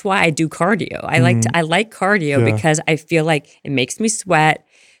psychologically that's why I do cardio. I like cardio because I feel like it makes me sweat.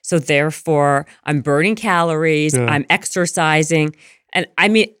 So therefore, I'm burning calories, I'm exercising. And I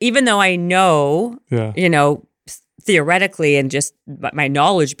mean, even though I know, theoretically and just my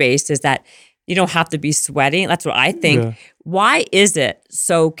knowledge base is that you don't have to be sweating. That's what I think. Yeah. Why is it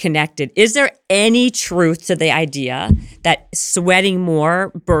so connected? Is there any truth to the idea that sweating more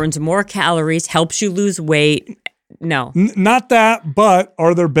burns more calories, helps you lose weight? No. Not that, but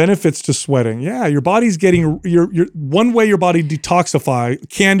are there benefits to sweating? Yeah, your body's getting your one way your body can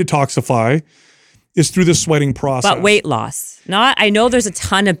detoxify is through the sweating process. But weight loss. I know there's a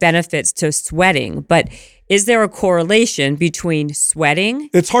ton of benefits to sweating, but is there a correlation between sweating?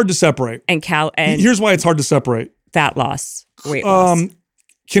 It's hard to separate. And here's why it's hard to separate. Fat loss, weight loss.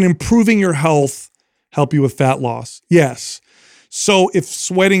 Can improving your health help you with fat loss? Yes. So if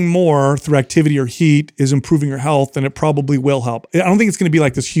sweating more through activity or heat is improving your health, then it probably will help. I don't think it's going to be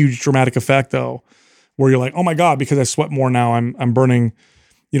like this huge dramatic effect though, where you're like, oh my God, because I sweat more now, I'm burning,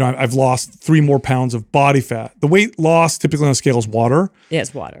 I've lost 3 more pounds of body fat. The weight loss typically on a scale is water. Yeah,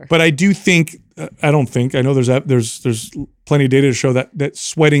 it's water. But I do think, I know there's plenty of data to show that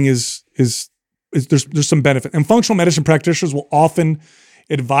sweating is there's some benefit. And functional medicine practitioners will often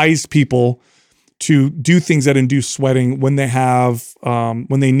advise people to do things that induce sweating when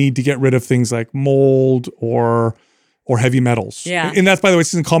they need to get rid of things like mold or heavy metals. Yeah. And that's, by the way,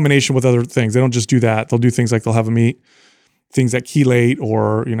 it's in combination with other things. They don't just do that. They'll do things like they'll have them eat things like chelate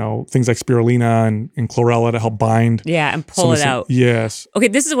or, things like spirulina and chlorella to help bind. Yeah, and pull it out. Yes. Okay,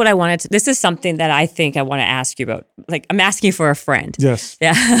 this is what I wanted to, this is something that I think I want to ask you about. Like, I'm asking for a friend. Yes.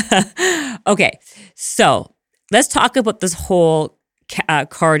 Yeah. Okay, so let's talk about this whole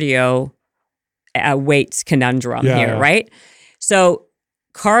cardio weights conundrum here, right? So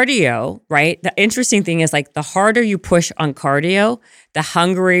cardio, right? The interesting thing is like the harder you push on cardio, the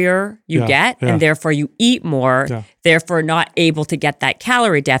hungrier you get, and therefore you eat more, therefore not able to get that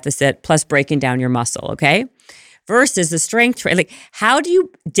calorie deficit plus breaking down your muscle, okay? Versus the strength training. Like, how do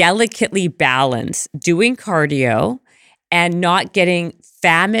you delicately balance doing cardio and not getting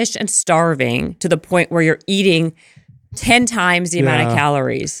famished and starving to the point where you're eating 10 times the amount of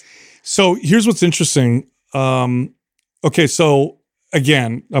calories? So here's what's interesting. Okay, so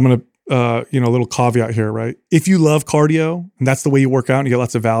again, I'm going to, a little caveat here, right? If you love cardio and that's the way you work out and you get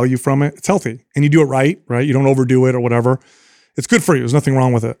lots of value from it, it's healthy and you do it right? You don't overdo it or whatever. It's good for you. There's nothing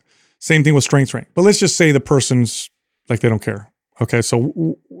wrong with it. Same thing with strength training. But let's just say the person's Like they don't care. Okay,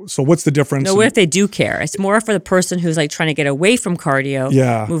 so what's the difference? No, what if they do care? It's more for the person who's like trying to get away from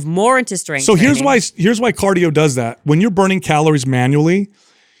cardio, move more into strength training. training. Here's why cardio does that. When you're burning calories manually,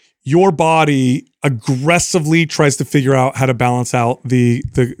 your body aggressively tries to figure out how to balance out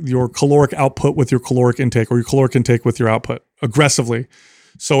your caloric output with your caloric intake, or your caloric intake with your output aggressively.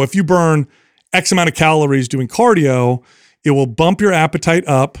 So if you burn X amount of calories doing cardio, it will bump your appetite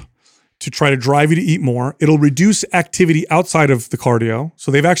up to try to drive you to eat more. It'll reduce activity outside of the cardio. So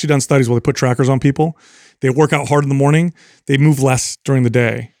they've actually done studies where they put trackers on people. They work out hard in the morning. They move less during the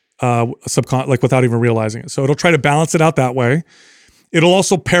day, like without even realizing it. So it'll try to balance it out that way. It'll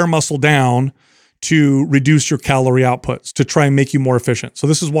also pare muscle down to reduce your calorie outputs to try and make you more efficient. So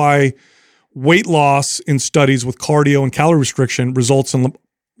this is why weight loss in studies with cardio and calorie restriction results in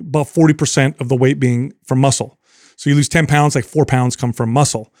about 40% of the weight being from muscle. So you lose 10 pounds, like 4 pounds come from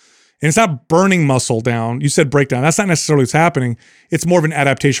muscle. And it's not burning muscle down. You said breakdown. That's not necessarily what's happening. It's more of an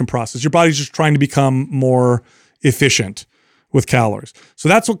adaptation process. Your body's just trying to become more efficient with calories. So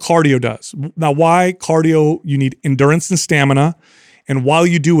that's what cardio does. Now, why cardio? You need endurance and stamina. And while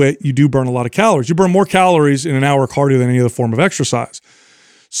you do it, you do burn a lot of calories. You burn more calories in an hour of cardio than any other form of exercise.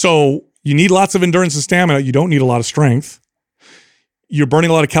 So you need lots of endurance and stamina. You don't need a lot of strength. You're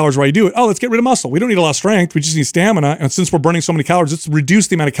burning a lot of calories while you do it. Oh, let's get rid of muscle. We don't need a lot of strength. We just need stamina. And since we're burning so many calories, let's reduce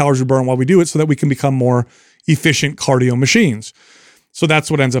the amount of calories we burn while we do it so that we can become more efficient cardio machines. So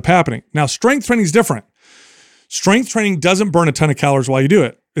that's what ends up happening. Now, strength training is different. Strength training doesn't burn a ton of calories while you do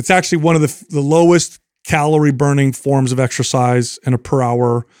it. It's actually one of the lowest calorie burning forms of exercise in a per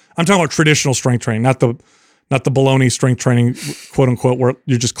hour. I'm talking about traditional strength training, not the baloney strength training, quote unquote, where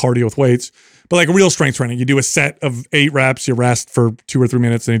you're just cardio with weights. But like real strength training, you do a set of 8 reps, you rest for 2 or 3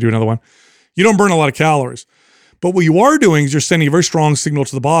 minutes, and you do another one. You don't burn a lot of calories. But what you are doing is you're sending a very strong signal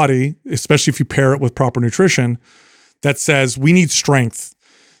to the body, especially if you pair it with proper nutrition, that says we need strength.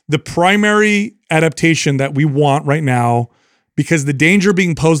 The primary adaptation that we want right now, because the danger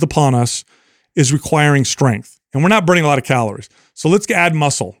being posed upon us is requiring strength. And we're not burning a lot of calories. So let's add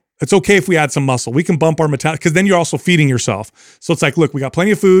muscle. It's okay if we add some muscle. We can bump our metabolism, because then you're also feeding yourself. So it's like, look, we got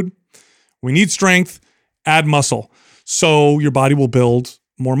plenty of food. We need strength, add muscle. So your body will build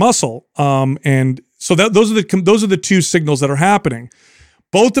more muscle. And so those are the two signals that are happening.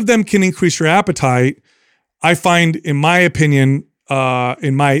 Both of them can increase your appetite. I find, in my opinion, this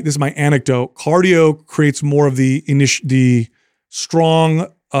is my anecdote, cardio creates more of the strong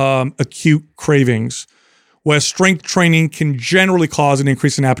acute cravings, whereas strength training can generally cause an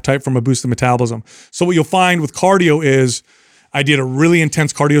increase in appetite from a boost in metabolism. So what you'll find with cardio is, I did a really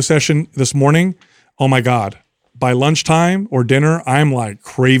intense cardio session this morning. Oh my God. By lunchtime or dinner, I'm like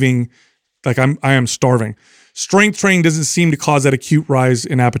craving, like I am starving. Strength training doesn't seem to cause that acute rise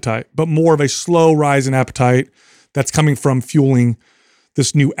in appetite, but more of a slow rise in appetite that's coming from fueling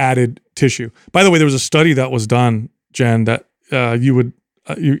this new added tissue. By the way, there was a study that was done, Jen, that I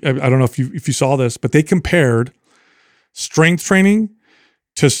don't know if you saw this, but they compared strength training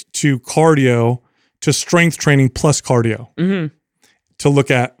to cardio to strength training plus cardio to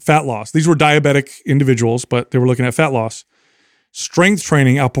look at fat loss. These were diabetic individuals, but they were looking at fat loss. Strength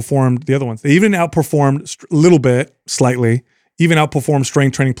training outperformed the other ones. They even outperformed a little bit, slightly, even outperformed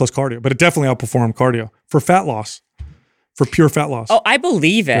strength training plus cardio, but it definitely outperformed cardio for fat loss, for pure fat loss. Oh, I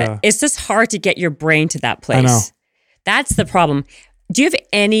believe it. Yeah. It's just hard to get your brain to that place. I know. That's the problem. Do you have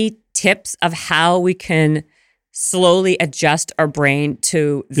any tips of how we can slowly adjust our brain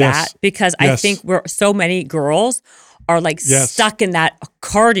to that? Yes. Because I think so many girls are like stuck in that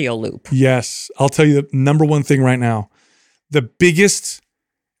cardio loop. Yes. I'll tell you the number one thing right now. The biggest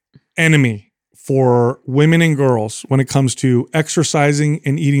enemy for women and girls when it comes to exercising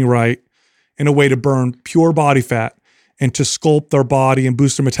and eating right in a way to burn pure body fat and to sculpt their body and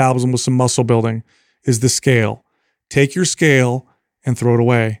boost their metabolism with some muscle building is the scale. Take your scale and throw it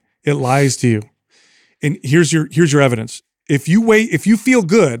away. It lies to you. And here's your evidence. If you feel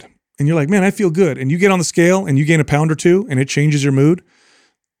good and you're like, man, I feel good, and you get on the scale and you gain a pound or two and it changes your mood,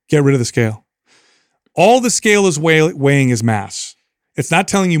 get rid of the scale. All the scale is weighing is mass. It's not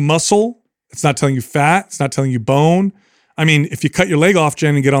telling you muscle. It's not telling you fat. It's not telling you bone. I mean, if you cut your leg off,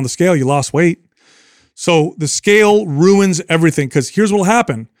 Jen, and get on the scale, you lost weight. So the scale ruins everything, because here's what will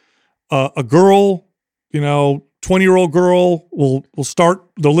happen. A girl, 20-year-old girl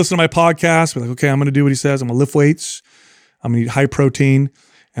they'll listen to my podcast, be like, okay, I'm going to do what he says. I'm going to lift weights. I'm going to eat high protein,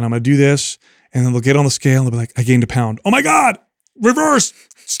 and I'm going to do this. And then they'll get on the scale and they'll be like, I gained a pound. Oh my God, reverse,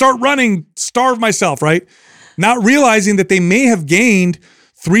 start running, starve myself, right? Not realizing that they may have gained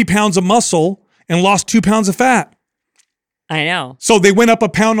 3 pounds of muscle and lost 2 pounds of fat. I know. So they went up a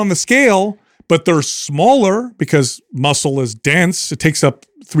pound on the scale, but they're smaller because muscle is dense. It takes up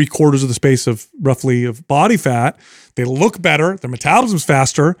 3/4 of the space of roughly of body fat. They look better. Their metabolism's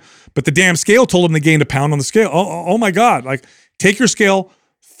faster, but the damn scale told them they gained a pound on the scale. Oh my God. Like, take your scale,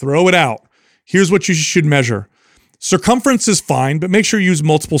 throw it out. Here's what you should measure. Circumference is fine, but make sure you use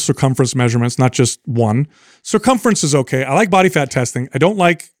multiple circumference measurements, not just one. Circumference is okay. I like body fat testing. I don't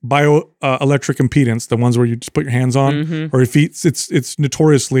like bioelectric impedance, the ones where you just put your hands on or your feet. It's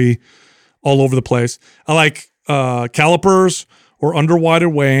notoriously all over the place. I like calipers or underwater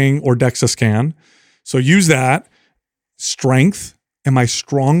weighing or DEXA scan. So use that. Strength. Am I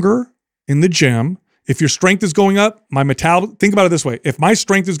stronger in the gym? If your strength is going up, think about it this way. If my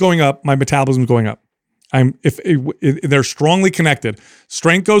strength is going up, my metabolism is going up. They're strongly connected.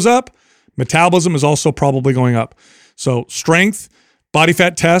 Strength goes up, metabolism is also probably going up. So strength, body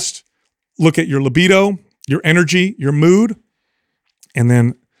fat test, look at your libido, your energy, your mood, and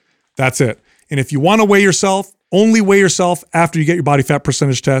then that's it. And if you want to weigh yourself, only weigh yourself after you get your body fat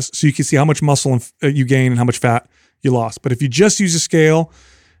percentage test so you can see how much muscle you gain and how much fat you lost. But if you just use a scale,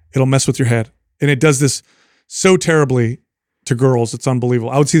 it'll mess with your head. And it does this so terribly to girls. It's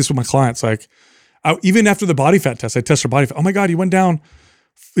unbelievable. I would see this with my clients. Like, even after the body fat test, I test their body fat. Oh my God, you went down,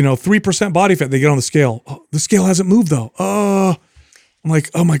 3% body fat. They get on the scale. Oh, the scale hasn't moved though. I'm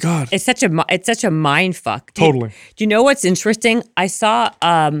like, oh my God. It's such a mind fuck. Totally. Do you know what's interesting? I saw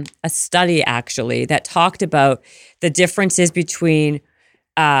a study actually that talked about the differences between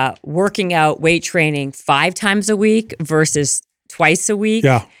working out, weight training 5 times a week versus twice a week.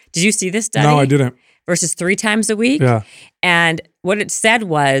 Yeah. Did you see this study? No, I didn't. Versus 3 times a week. Yeah. And what it said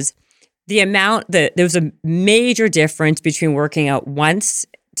was there was a major difference between working out once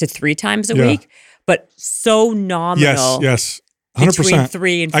to 3 times a week, but so nominal. Yes. 100%. Between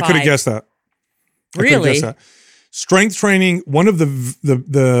 3 and 5. I could have guessed that. Really? Strength training, one of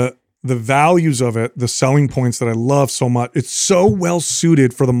the values of it, the selling points that I love so much, it's so well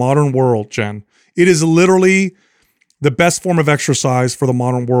suited for the modern world, Jen. It is literally the best form of exercise for the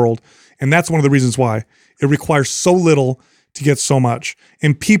modern world. And that's one of the reasons why. It requires so little to get so much.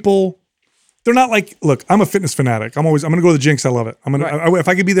 And people, they're not like, look, I'm a fitness fanatic. I'm going to go to the gym because I love it. If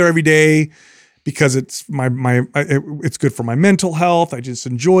I could be there every day because it's it's good for my mental health. I just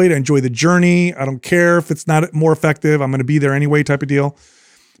enjoy it. I enjoy the journey. I don't care if it's not more effective. I'm going to be there anyway type of deal.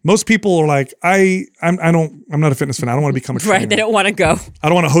 Most people are like, I'm not a fitness fan. I don't want to become a trainer. Right, they don't want to go. I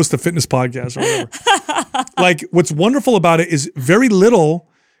don't want to host a fitness podcast or whatever. Like, what's wonderful about it is very little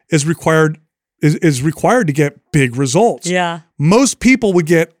is required to get big results. Yeah. Most people would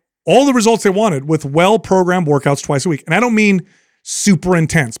get all the results they wanted with well-programmed workouts twice a week. And I don't mean super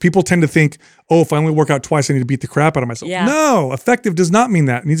intense. People tend to think, oh, if I only work out twice, I need to beat the crap out of myself. Yeah. No, effective does not mean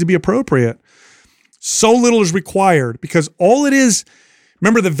that. It needs to be appropriate. So little is required because all it is,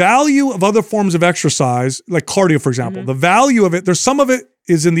 remember the value of other forms of exercise, like cardio, for example, the value of it, there's some of it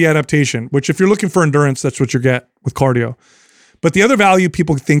is in the adaptation, which if you're looking for endurance, that's what you get with cardio. But the other value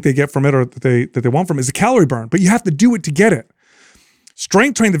people think they get from it or that they want from it is the calorie burn, but you have to do it to get it.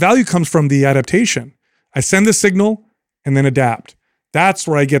 Strength training, the value comes from the adaptation. I send the signal and then adapt. That's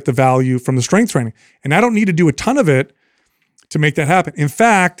where I get the value from the strength training. And I don't need to do a ton of it to make that happen. In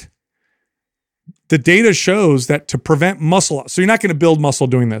fact, the data shows that to prevent muscle loss, so you're not going to build muscle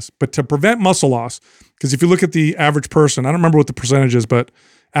doing this, but to prevent muscle loss, because if you look at the average person, I don't remember what the percentage is, but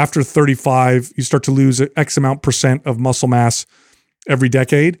after 35, you start to lose X amount % of muscle mass every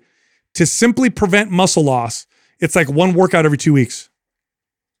decade. To simply prevent muscle loss, it's like one workout every 2 weeks.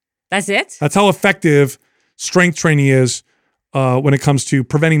 That's it? That's how effective strength training is when it comes to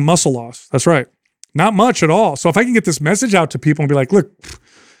preventing muscle loss. That's right. Not much at all. So if I can get this message out to people and be like, look,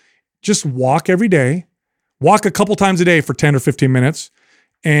 just walk every day, walk a couple times a day for 10 or 15 minutes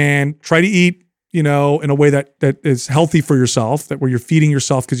and try to eat, in a way that is healthy for yourself, that where you're feeding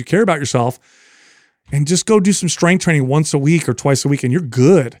yourself because you care about yourself, and just go do some strength training once a week or twice a week and you're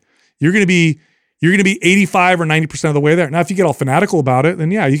good. You're going to be 85 or 90% of the way there. Now, if you get all fanatical about it,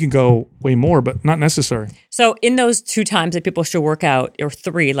 then yeah, you can go way more, but not necessary. So in those 2 times that people should work out, or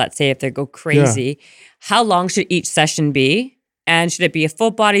 3, let's say if they go crazy, how long should each session be? And should it be a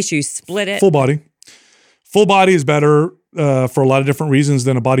full body? Should you split it? Full body. Full body is better for a lot of different reasons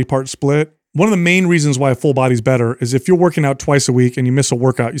than a body part split. One of the main reasons why a full body is better is if you're working out twice a week and you miss a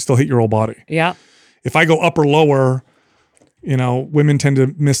workout, you still hit your whole body. Yeah. If I go upper lower, women tend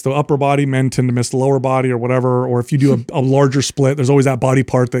to miss the upper body, men tend to miss the lower body or whatever. Or if you do a larger split, there's always that body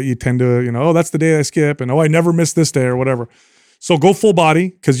part that you tend to, oh, that's the day I skip. And I never miss this day or whatever. So go full body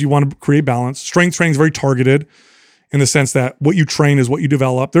because you want to create balance. Strength training is very targeted. in the sense that what you train is what you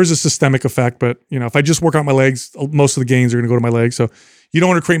develop. There's a systemic effect, but if I just work out my legs, most of the gains are going to go to my legs. So you don't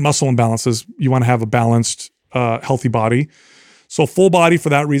want to create muscle imbalances. You want to have a balanced, healthy body. So full body for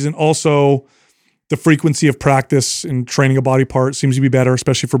that reason. Also, the frequency of practice and training a body part seems to be better,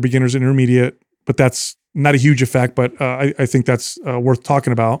 especially for beginners and intermediate, but that's not a huge effect, but I think that's worth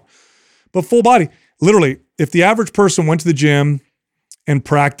talking about. But full body, literally, if the average person went to the gym and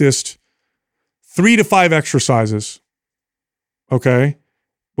practiced 3 to 5 exercises, okay,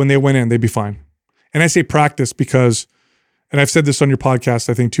 when they went in, they'd be fine. And I say practice because, and I've said this on your podcast,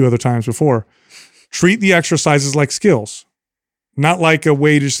 I think 2 other times before, treat the exercises like skills, not like a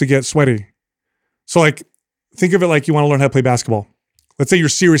way just to get sweaty. So like, think of it like you want to learn how to play basketball. Let's say you're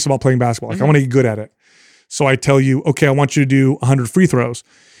serious about playing basketball. Like I want to get good at it. So I tell you, okay, I want you to do 100 free throws.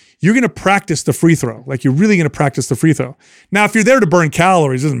 You're going to practice the free throw. Like you're really going to practice the free throw. Now, if you're there to burn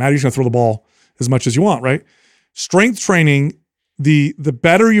calories, it doesn't matter. You're going to throw the ball as much as you want, right? Strength training, the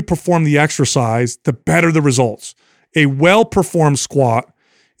better you perform the exercise, the better the results. A well-performed squat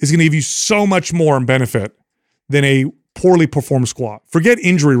is going to give you so much more in benefit than a poorly performed squat. Forget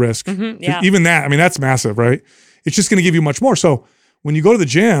injury risk. Even that, I mean, that's massive, right? It's just going to give you much more. So when you go to the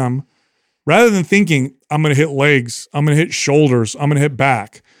gym, rather than thinking, I'm going to hit legs, I'm going to hit shoulders, I'm going to hit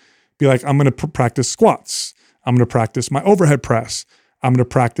back, be like, I'm going to practice squats. I'm going to practice my overhead press. I'm going to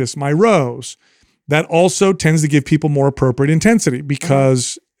practice my rows. That also tends to give people more appropriate intensity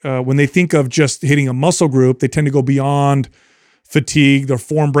because when they think of just hitting a muscle group, they tend to go beyond fatigue. Their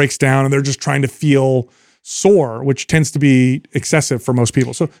form breaks down and they're just trying to feel sore, which tends to be excessive for most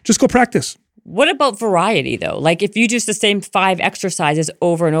people. So just go practice. What about variety though? Like if you do the same 5 exercises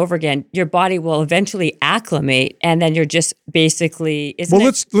over and over again, your body will eventually acclimate and then you're just basically,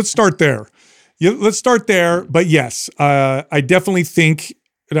 let's start there. Yeah, let's start there. But yes, I definitely think,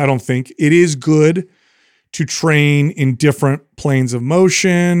 I don't think, it is good to train in different planes of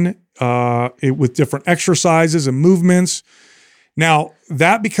motion, with different exercises and movements. Now,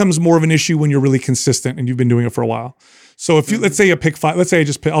 that becomes more of an issue when you're really consistent and you've been doing it for a while. So if you, let's say you pick 5,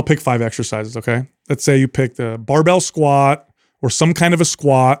 I'll pick 5 exercises, okay? Let's say you pick the barbell squat or some kind of a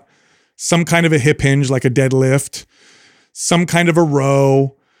squat, some kind of a hip hinge like a deadlift, some kind of a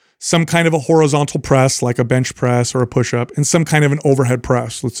row, some kind of a horizontal press like a bench press or a push-up, and some kind of an overhead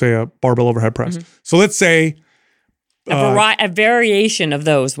press, let's say a barbell overhead press. So let's say a variation of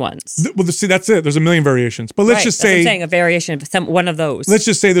those ones. Well, see, that's it. There's a million variations. But let's just say, I'm saying a variation of one of those. Let's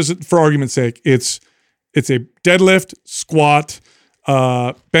just say for argument's sake, it's a deadlift, squat,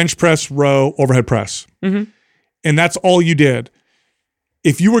 bench press, row, overhead press. And that's all you did.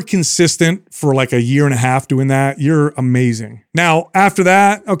 If you were consistent for like a year and a half doing that, you're amazing. Now, after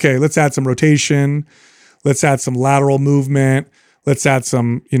that, okay, let's add some rotation. Let's add some lateral movement. Let's add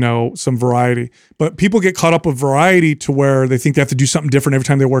some variety. But people get caught up with variety to where they think they have to do something different every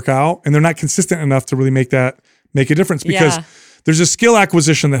time they work out, and they're not consistent enough to really make a difference because there's a skill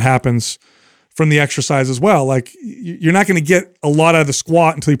acquisition that happens from the exercise as well. Like you're not going to get a lot out of the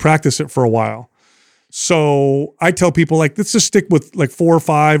squat until you practice it for a while. So I tell people like, let's just stick with like 4 or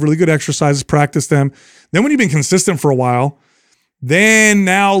 5 really good exercises, practice them. Then when you've been consistent for a while, then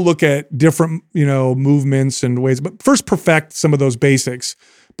now look at different, movements and ways, but first perfect some of those basics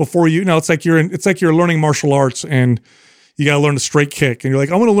before it's like you're learning martial arts and you got to learn the straight kick. And you're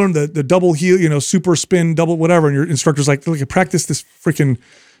like, I want to learn the double heel, super spin, double whatever. And your instructor's like, look, practice this freaking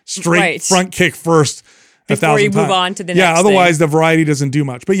straight front kick first. Before you move on to the next thing. Otherwise the variety doesn't do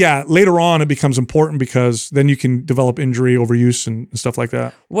much. But yeah, later on it becomes important because then you can develop injury, overuse, and stuff like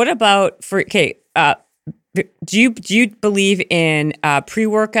that. What about do you believe in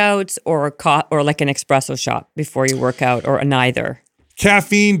pre-workouts or like an espresso shot before you work out, or neither?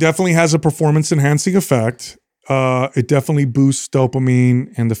 Caffeine definitely has a performance enhancing effect. It definitely boosts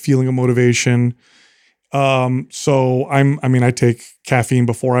dopamine and the feeling of motivation. So I take caffeine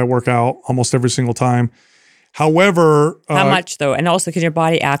before I work out almost every single time. However, how much though? And also, can your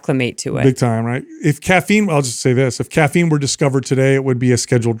body acclimate to it? Big time, right? If caffeine, I'll just say this: if caffeine were discovered today, it would be a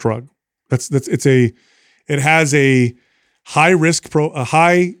scheduled drug. It has a high risk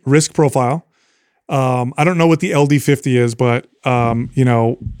profile. I don't know what the LD50 is, but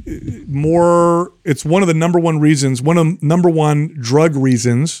it's one of the number one drug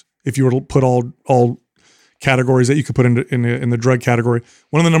reasons. If you were to put all categories that you could put in the drug category,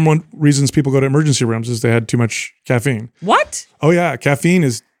 one of the number one reasons people go to emergency rooms is they had too much caffeine. What? Oh yeah, caffeine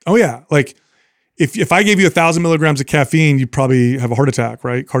is. Oh yeah, like if I gave you 1,000 milligrams of caffeine, you'd probably have a heart attack,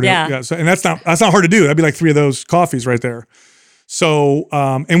 right? Yeah. So, and that's not hard to do. That'd be like 3 of those coffees right there. So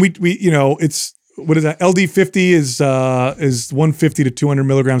and we it's what is that? LD50 is 150 to 200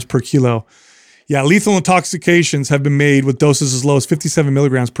 milligrams per kilo. Yeah, lethal intoxications have been made with doses as low as 57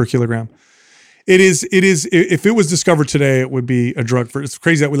 milligrams per kilogram. It is. If it was discovered today, it would be a drug. It's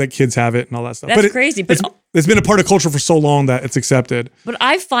crazy that we let kids have it and all that stuff. That's crazy. But it's been a part of culture for so long that it's accepted. But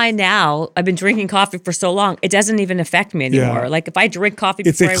I find now, I've been drinking coffee for so long, it doesn't even affect me anymore. Yeah. Like if I drink coffee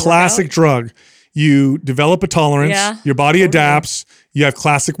It's before a I work classic out, drug. You develop a tolerance. Yeah, Your body totally. adapts. You have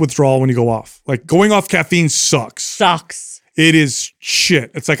classic withdrawal when you go off. Like going off caffeine sucks. It is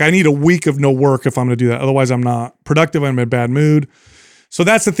shit. It's like I need a week of no work if I'm going to do that. Otherwise, I'm not productive. I'm in a bad mood. So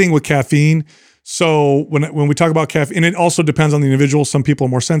that's the thing with caffeine. So when we talk about caffeine, and it also depends on the individual. Some people are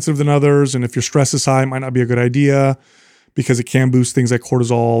more sensitive than others. And if your stress is high, it might not be a good idea because it can boost things like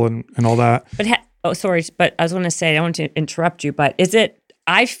cortisol and all that. But sorry, but I was going to say, I don't want to interrupt you, but is it,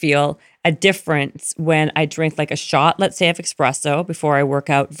 I feel a difference when I drink like a shot, let's say of espresso before I work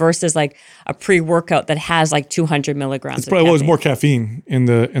out versus like a pre-workout that has like 200 milligrams It's of probably caffeine. more caffeine in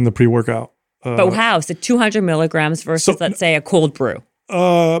the pre-workout. But how? So 200 milligrams versus, let's say, a cold brew.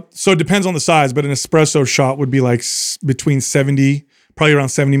 So it depends on the size, but an espresso shot would be like between 70, probably around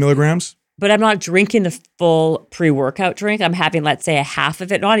 70 milligrams. But I'm not drinking the full pre-workout drink. I'm having, let's say, a half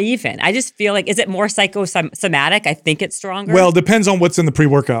of it, not even. I just feel like, is it more psychosomatic? I think it's stronger. Well, it depends on what's in the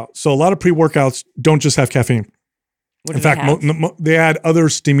pre-workout. So a lot of pre-workouts don't just have caffeine. What In do they fact, have? they add other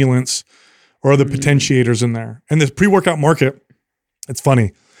stimulants or other potentiators in there. And this pre-workout market, it's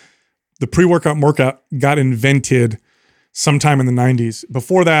funny. The pre-workout market got invented sometime in the 90s.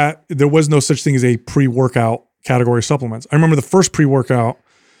 Before that, there was no such thing as a pre-workout category of supplements. I remember the first pre-workout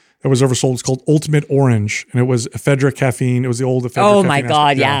that was ever sold. It's called Ultimate Orange, and it was ephedra caffeine. It was the old ephedra caffeine. Oh my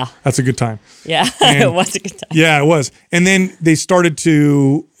God, yeah. That's a good time. Yeah, And- it was a good time. Yeah, it was. And then they started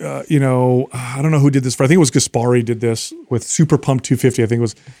to, I don't know who did this for. I think it was Gaspari did this with Super Pump 250. I think it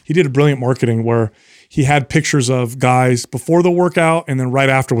was, he did a brilliant marketing where he had pictures of guys before the workout and then right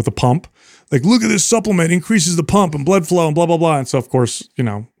after with the pump. Like, look at this supplement, increases the pump and blood flow and blah, blah, blah. And so, of course,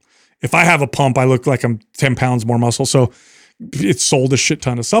 if I have a pump, I look like I'm 10 pounds more muscle. So it's sold a shit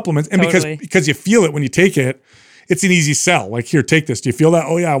ton of supplements. And Totally. because you feel it when you take it, it's an easy sell. Like, here, take this. Do you feel that?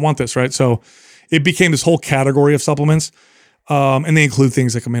 Oh, yeah, I want this, right? So it became this whole category of supplements. And they include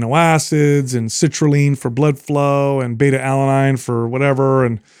things like amino acids and citrulline for blood flow and beta alanine for whatever.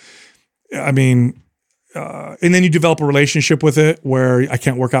 And I mean, and then you develop a relationship with it where I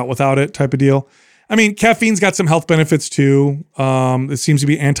can't work out without it type of deal. I mean, caffeine's got some health benefits too. It seems to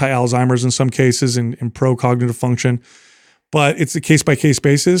be anti-Alzheimer's in some cases and pro-cognitive function, but it's a case-by-case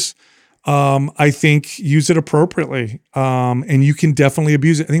basis. I think use it appropriately. And you can definitely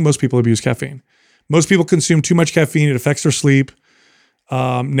abuse it. I think most people abuse caffeine. Most people consume too much caffeine. It affects their sleep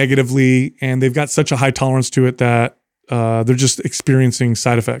negatively, and they've got such a high tolerance to it that they're just experiencing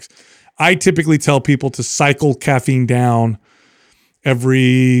side effects. I typically tell people to cycle caffeine down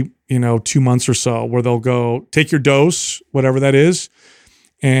every, 2 months or so, where they'll go take your dose, whatever that is,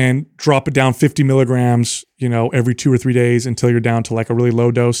 and drop it down 50 milligrams, every 2 or 3 days until you're down to like a really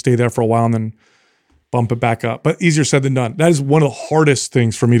low dose, stay there for a while and then bump it back up. But easier said than done. That is one of the hardest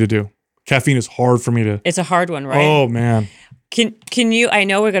things for me to do. Caffeine is hard for me to. It's a hard one, right? Oh man. Can you, I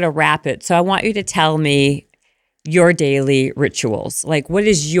know we're going to wrap it, so I want you to tell me your daily rituals. Like, what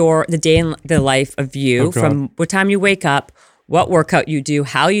is the day in the life of you Okay. from what time you wake up, what workout you do,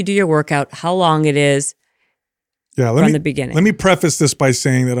 how you do your workout, how long it is Yeah, from the beginning. Let me preface this by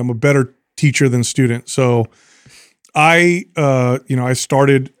saying that I'm a better teacher than student. So I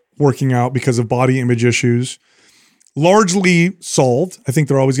started working out because of body image issues, largely solved. I think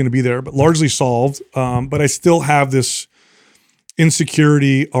they're always going to be there, but largely solved. But I still have this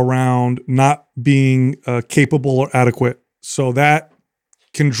insecurity around not being capable or adequate. So that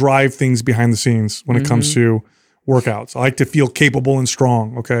can drive things behind the scenes when it comes to workouts. I like to feel capable and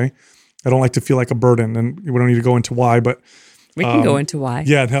strong. Okay. I don't like to feel like a burden, and we don't need to go into why, but we can go into why.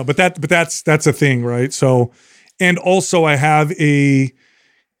 yeah, no, but that's a thing, right? So, and also I have a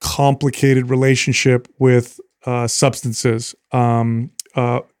complicated relationship with substances. Working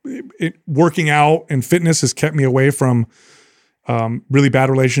out and fitness has kept me away from really bad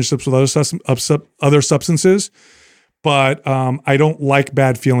relationships with other substances. But I don't like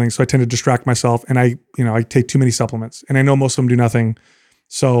bad feelings, so I tend to distract myself, and I take too many supplements, and I know most of them do nothing.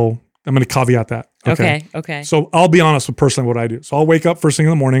 So I'm going to caveat that. Okay. So I'll be honest with personally what I do. So I'll wake up first thing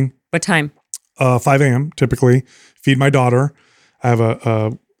in the morning, What time? 5 a.m. typically, feed my daughter. I have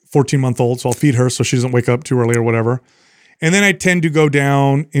a 14-month-old, so I'll feed her so she doesn't wake up too early or whatever. And then I tend to go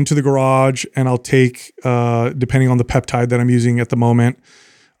down into the garage, and I'll take, depending on the peptide that I'm using at the moment,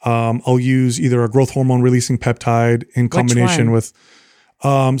 I'll use either a growth hormone releasing peptide in combination with,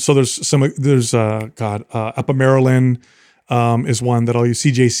 so there's apomorelin, is one that I'll use.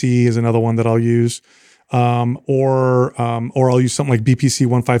 CJC is another one that I'll use. Or I'll use something like BPC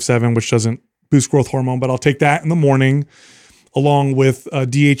 157, which doesn't boost growth hormone, but I'll take that in the morning along with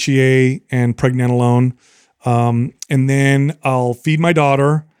DHEA and pregnenolone. And then I'll feed my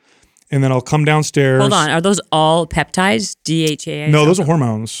daughter, and then I'll come downstairs. Hold on. Are those all peptides? DHEA? No, those are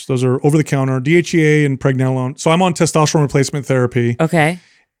hormones. Those are over the counter, DHEA and pregnenolone. So I'm on testosterone replacement therapy. Okay.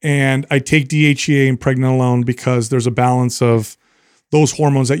 And I take DHEA and pregnenolone because there's a balance of those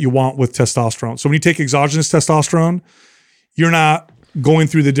hormones that you want with testosterone. So when you take exogenous testosterone, you're not going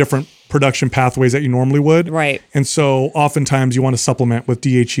through the different production pathways that you normally would. Right. And so oftentimes you want to supplement with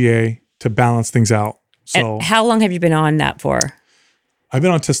DHEA to balance things out. So and how long have you been on that for? I've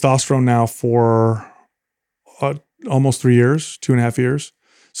been on testosterone now for almost 3 years, 2.5 years.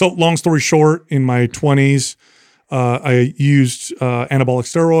 So long story short, in my 20s, I used anabolic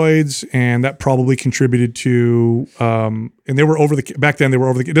steroids, and that probably contributed to, and they were back then they were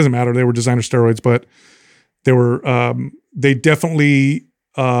over the, it doesn't matter, they were designer steroids, but they definitely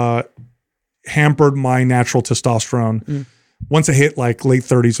hampered my natural testosterone. Once I hit like late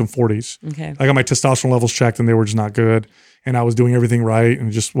 30s and 40s. Okay. I got my testosterone levels checked and they were just not good. And I was doing everything right and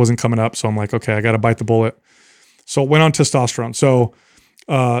it just wasn't coming up. So I'm like, okay, I got to bite the bullet. So went on testosterone. So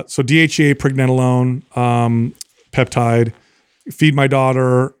DHEA, pregnenolone, peptide, feed my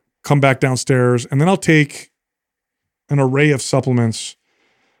daughter, come back downstairs, and then I'll take an array of supplements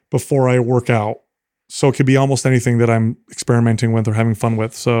before I work out. So it could be almost anything that I'm experimenting with or having fun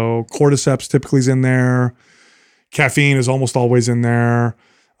with. So cordyceps typically is in there. Caffeine is almost always in there.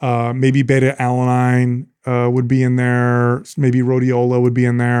 Maybe beta-alanine would be in there. Maybe rhodiola would be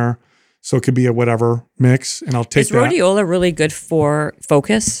in there. So it could be a whatever mix, and I'll take that. Is rhodiola really good for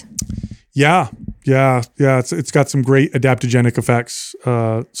focus? Yeah. It's got some great adaptogenic effects.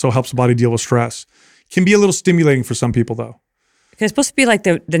 So it helps the body deal with stress. Can be a little stimulating for some people though. Because it's supposed to be like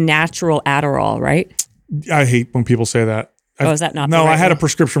the natural Adderall, right? I hate when people say that. Is that not? No, the right I had way? a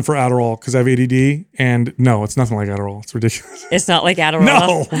prescription for Adderall because I have ADD, and no, it's nothing like Adderall. It's ridiculous. It's not like Adderall.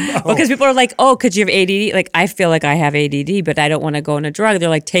 No. Because people are like, oh, could you have ADD? Like, I feel like I have ADD, but I don't want to go on a drug. They're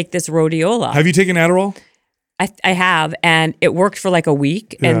like, take this rhodiola. Have you taken Adderall? I have, and it worked for like a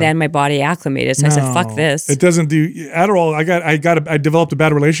week, Yeah. and then my body acclimated. So I said, fuck this. It doesn't do Adderall. I developed a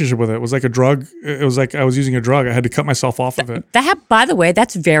bad relationship with it. It was like a drug. It was like I was using a drug. I had to cut myself off of it. By the way,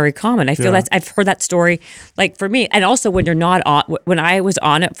 that's very common. I feel I've heard that story, like for me, and also when you're not on. When I was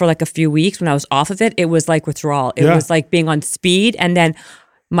on it for like a few weeks, when I was off of it, it was like withdrawal. It was like being on speed, and then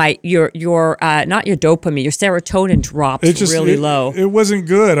your not your dopamine, your serotonin drops really low. It wasn't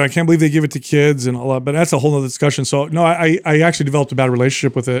good. I can't believe they give it to kids and all that, but that's a whole other discussion. So no, I actually developed a bad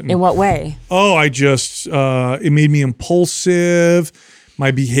relationship with it. In what way? Oh, I just, it made me impulsive.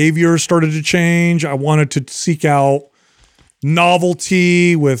 My behavior started to change. I wanted to seek out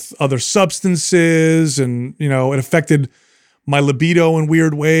novelty with other substances, and, it affected my libido in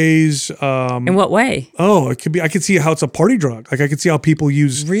weird ways. In what way? Oh, it could be, I could see how it's a party drug. Like I could see how people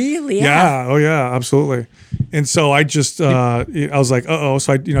use. Really? Yeah. Oh yeah, absolutely. And so I just, I was like, uh-oh.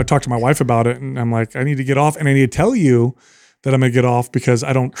 So I, talked to my wife about it, and I'm like, I need to get off, and I need to tell you that I'm gonna get off because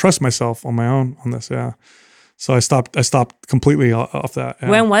I don't trust myself on my own on this. Yeah. So I stopped completely off that.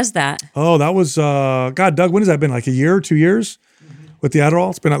 Yeah. When was that? Oh, that was, God, Doug, when has that been? Like a year, 2 years? With the Adderall?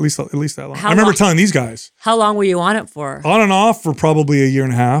 It's been at least that long. I remember telling these guys. How long were you on it for? On and off for probably a year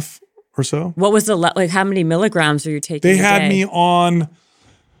and a half or so. What was how many milligrams were you taking They a had day? me on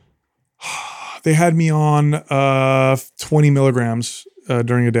 20 milligrams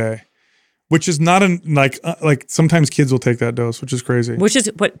during a day, which is not like sometimes kids will take that dose, which is crazy. Which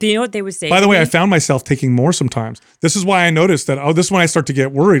is what, do you know what they would say? By the way, I found myself taking more sometimes. This is why I noticed that, this is when I start to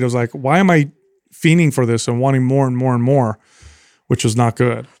get worried. I was like, why am I fiending for this and wanting more and more and more? Which was not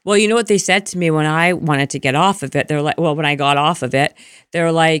good. Well, you know what they said to me when I wanted to get off of it? They're like, well, when I got off of it,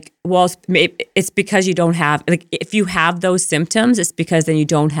 they're like, well, it's because you don't have, like, if you have those symptoms, it's because then you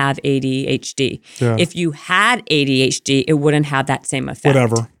don't have ADHD. Yeah. If you had ADHD, it wouldn't have that same effect.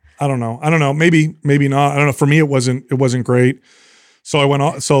 Whatever. I don't know. Maybe not. I don't know. For me, it wasn't great. So I went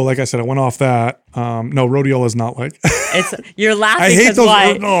off. So like I said, I went off that. No, rhodiola is not like. You're laughing. I hate those.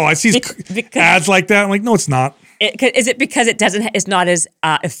 Why? No, I see ads like that. I'm like, no, it's not. Is it because it's not as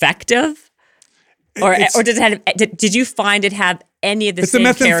effective, or does it have? Did you find it have any of the same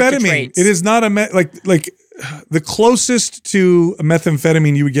character traits? It is not like the closest to a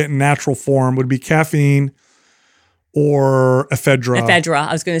methamphetamine you would get in natural form would be caffeine, or ephedra. Ephedra.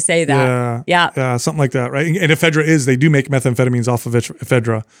 I was going to say that. Yeah. Something like that, right? And ephedra they do make methamphetamines off of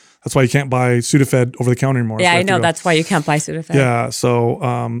ephedra. That's why you can't buy Sudafed over the counter anymore. Yeah, so I know. That's why you can't buy Sudafed. Yeah. So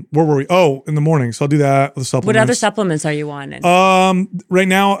where were we? Oh, in the morning. So I'll do that with supplements. What other supplements are you on? Right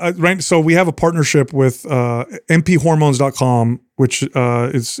now, so we have a partnership with mphormones.com, which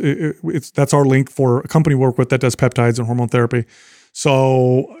that's our link for a company we work with that does peptides and hormone therapy.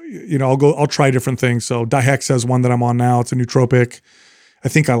 So, I'll try different things. So Dihexa is one that I'm on now. It's a nootropic. I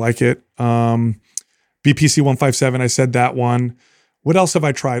think I like it. BPC 157, I said that one. What else have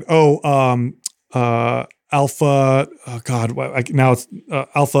I tried? Alpha, now it's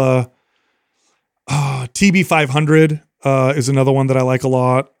Alpha TB 500 is another one that I like a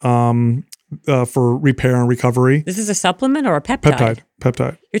lot for repair and recovery. This is a supplement or a peptide?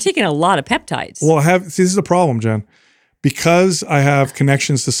 Peptide. You're taking a lot of peptides. Well, this is a problem, Jen. Because I have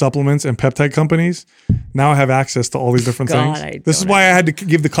connections to supplements and peptide companies, now I have access to all these different things. This is why I had to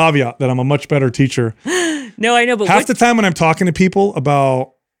give the caveat that I'm a much better teacher. No, I know, but half the time when I'm talking to people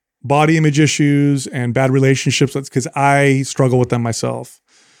about body image issues and bad relationships, that's because I struggle with them myself.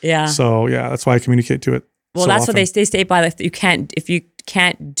 Yeah. So that's why I communicate to it. Well, that's what they stay by. If you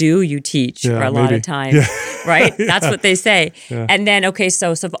can't do, you teach for a lot of times, right? That's what they say. Yeah. And then, okay,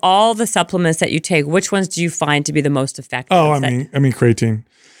 so of all the supplements that you take, which ones do you find to be the most effective? Oh, I mean creatine.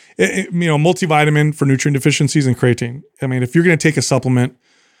 Multivitamin for nutrient deficiencies and creatine. I mean, if you're going to take a supplement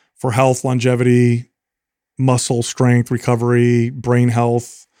for health, longevity, muscle strength, recovery, brain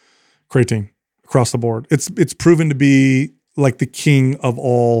health, creatine across the board. It's proven to be like the king of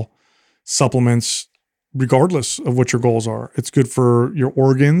all supplements, regardless of what your goals are. It's good for your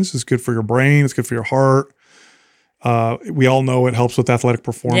organs. It's good for your brain. It's good for your heart. We all know it helps with athletic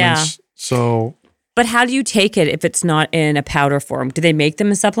performance. Yeah. So, but how do you take it if it's not in a powder form? Do they make them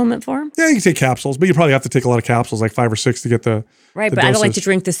in supplement form? Yeah, you can take capsules, but you probably have to take a lot of capsules, like 5 or 6 to get the right. The but doses. I don't like to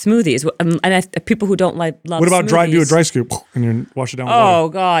drink the smoothies, and people who don't love. What about smoothies, do a dry scoop and you wash it down with Oh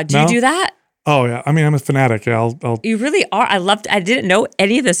water? God, do you do that? Oh yeah, I mean I'm a fanatic. Yeah, I'll. You really are. I didn't know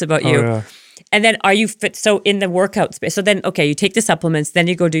any of this about you. Yeah. And then are you fit? So in the workout space, so then, okay, you take the supplements, then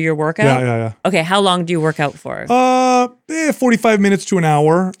you go do your workout? Yeah. Okay, how long do you work out for? 45 minutes to an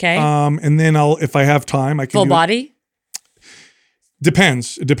hour. Okay. And then if I have time, I can Full body?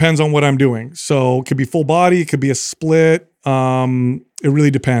 Depends. It depends on what I'm doing. So it could be full body, it could be a split. It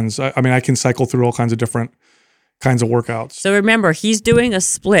really depends. I mean, I can cycle through all kinds of different kinds of workouts. So remember, he's doing a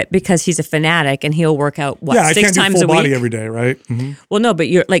split because he's a fanatic and he'll work out, 6 times a week? Yeah, I can't do full body every day, right? Mm-hmm. Well, no, but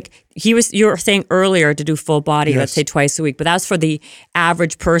you were saying earlier to do full body, let's say twice a week, but that's for the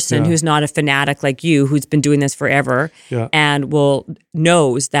average person who's not a fanatic like you, who's been doing this forever and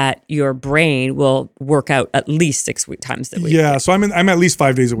knows that your brain will work out at least 6 times a week. Yeah, so I'm at least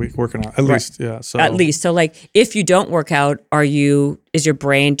 5 days a week working out, at least. Yeah, so at least. So like, if you don't work out, is your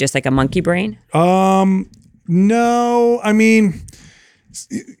brain just like a monkey brain? No, I mean,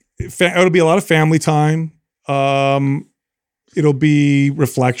 it'll be a lot of family time. It'll be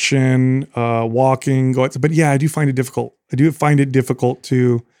reflection, walking, but yeah, I do find it difficult. I do find it difficult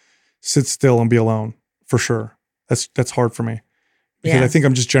to sit still and be alone, for sure. That's hard for me because I think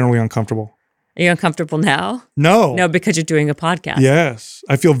I'm just generally uncomfortable. Are you uncomfortable now? No, because you're doing a podcast. Yes,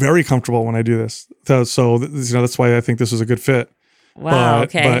 I feel very comfortable when I do this. So that's why I think this is a good fit. Wow.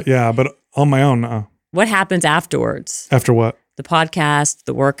 Okay. But on my own. What happens afterwards? After what? The podcast,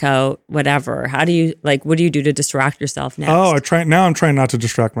 the workout, whatever. What do you do to distract yourself next? Oh, I'm trying not to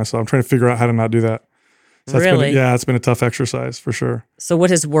distract myself. I'm trying to figure out how to not do that. So really? It's been a tough exercise for sure. So what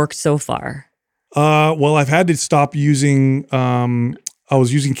has worked so far? Well, I've had to stop using, I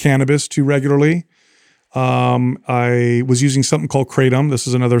was using cannabis too regularly. I was using something called Kratom. This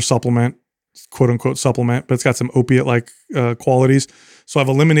is another supplement, quote unquote supplement, but it's got some opiate-like qualities. So I've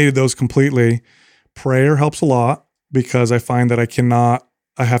eliminated those completely. Prayer helps a lot because I find that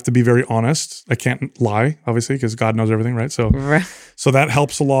I have to be very honest. I can't lie, obviously, because God knows everything, right? So that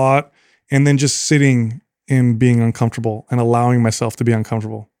helps a lot. And then just sitting and being uncomfortable and allowing myself to be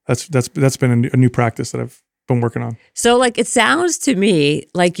uncomfortable. That's been a new practice that I've been working on. So like, it sounds to me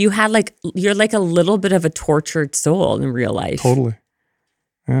like you're like a little bit of a tortured soul in real life. Totally.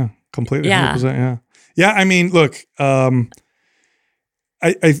 Yeah, completely. Yeah. 100%, yeah. Yeah, I mean, look,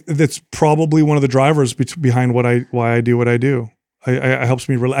 that's probably one of the drivers behind why I do what I do. It helps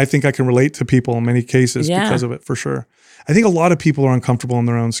me. I think I can relate to people in many cases because of it, for sure. I think a lot of people are uncomfortable in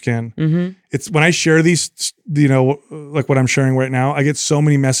their own skin. Mm-hmm. It's when I share these, like what I'm sharing right now, I get so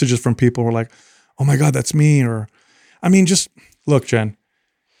many messages from people who are like, "Oh my God, that's me." Or, I mean, just look, Jen.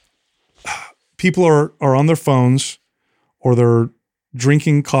 People are on their phones, or they're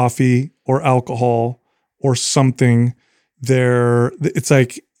drinking coffee or alcohol, or something, it's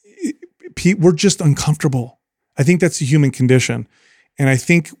like we're just uncomfortable. I think that's the human condition. And I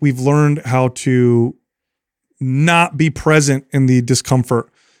think we've learned how to not be present in the discomfort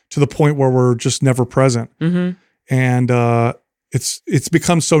to the point where we're just never present. Mm-hmm. And it's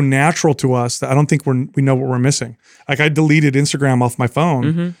become so natural to us that I don't think we know what we're missing. Like I deleted Instagram off my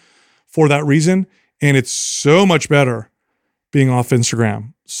phone for that reason. And it's so much better being off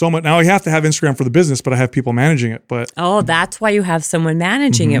Instagram. So much. Now I have to have Instagram for the business, but I have people managing it. But that's why you have someone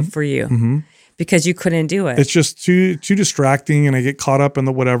managing it for you, because you couldn't do it. It's just too distracting, and I get caught up in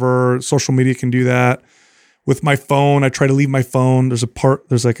the whatever. Social media can do that. With my phone, I try to leave my phone.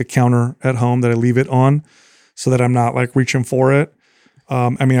 There's like a counter at home that I leave it on, so that I'm not like reaching for it.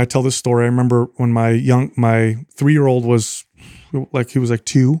 I tell this story. I remember when my 3-year-old was like, he was like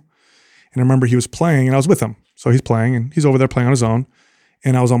 2, and I remember he was playing, and I was with him. So he's playing, and he's over there playing on his own.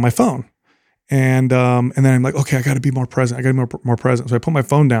 And I was on my phone. And then I'm like, okay, I got to be more present. I got to be more present. So I put my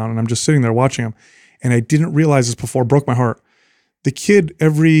phone down and I'm just sitting there watching him. And I didn't realize this before, it broke my heart. The kid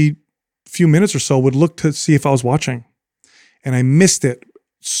every few minutes or so would look to see if I was watching. And I missed it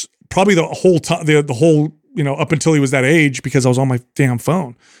probably the whole time, the whole, up until he was that age, because I was on my damn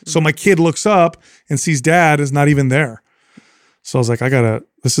phone. So my kid looks up and sees dad is not even there. So I was like,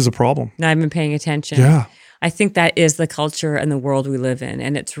 this is a problem. Not even paying attention. Yeah. I think that is the culture and the world we live in.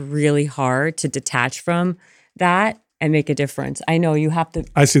 And it's really hard to detach from that and make a difference. I know you have to.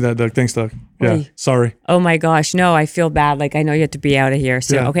 I see that, Doug. Thanks, Doug. Yeah. Sorry. Oh my gosh. No, I feel bad. Like I know you have to be out of here.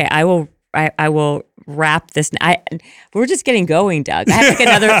 So, okay, I will wrap this. We're just getting going, Doug. I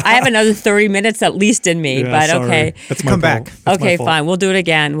have another 30 minutes at least in me, but sorry. Okay. That's my fault. That's okay, fine. We'll do it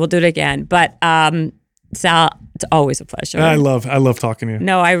again. But, Sal, it's always a pleasure. I love talking to you.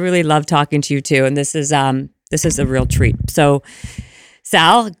 No, I really love talking to you too. And this is a real treat. So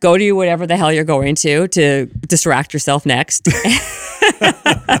Sal, go to whatever the hell you're going to distract yourself next. You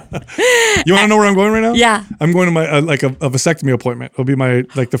want to know where I'm going right now? Yeah. I'm going to my a vasectomy appointment. It'll be my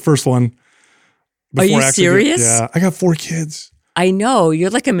the first one. Are you serious? Yeah. I got 4 kids. I know. You're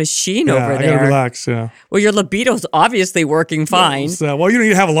like a machine over there. I gotta relax, yeah. Well, your libido's obviously working fine. Well, you don't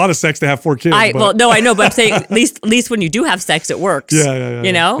need to have a lot of sex to have 4 kids. I know, but I'm saying at least when you do have sex, it works. Yeah.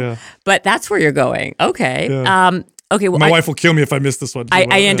 Yeah. But that's where you're going. Okay. Yeah. Okay. Well, my wife will kill me if I miss this one.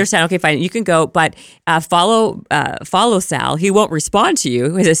 I understand. Okay, fine. You can go, but follow Sal. He won't respond to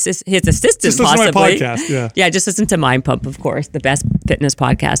you. His assistant just listen possibly. To my podcast. Yeah. Yeah. Just listen to Mind Pump, of course, the best fitness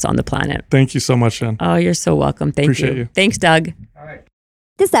podcast on the planet. Thank you so much, Jen. Oh, you're so welcome. Appreciate you. Thanks, Doug. All right.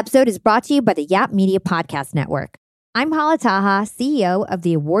 This episode is brought to you by the Yap Media Podcast Network. I'm Hala Taha, CEO of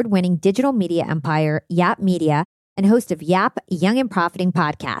the award-winning digital media empire, Yap Media, and host of Yap Young and Profiting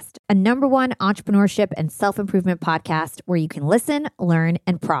Podcast, a #1 entrepreneurship and self-improvement podcast where you can listen, learn,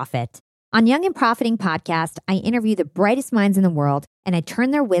 and profit. On Young and Profiting Podcast, I interview the brightest minds in the world, and I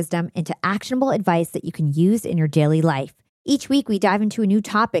turn their wisdom into actionable advice that you can use in your daily life. Each week, we dive into a new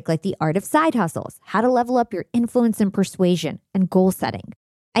topic like the art of side hustles, how to level up your influence and persuasion, and goal setting.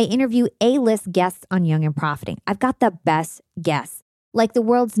 I interview A-list guests on Young and Profiting. I've got the best guests, like the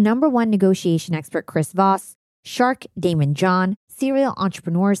world's #1 negotiation expert, Chris Voss, Shark Damon John, serial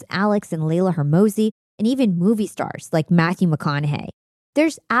entrepreneurs Alex and Layla Hermosi, and even movie stars like Matthew McConaughey.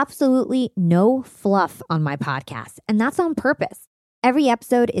 There's absolutely no fluff on my podcast, and that's on purpose. Every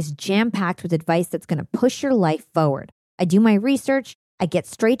episode is jam-packed with advice that's going to push your life forward. I do my research, I get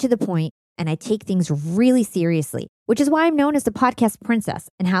straight to the point, and I take things really seriously, which is why I'm known as the podcast princess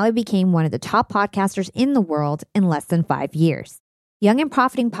and how I became one of the top podcasters in the world in less than 5 years. Young and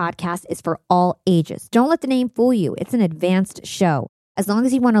Profiting Podcast is for all ages. Don't let the name fool you. It's an advanced show. As long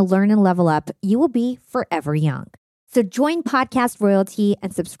as you want to learn and level up, you will be forever young. So join podcast royalty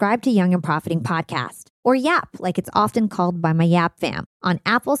and subscribe to Young and Profiting Podcast, or YAP, like it's often called by my YAP fam, on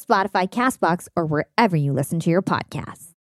Apple, Spotify, CastBox, or wherever you listen to your podcasts.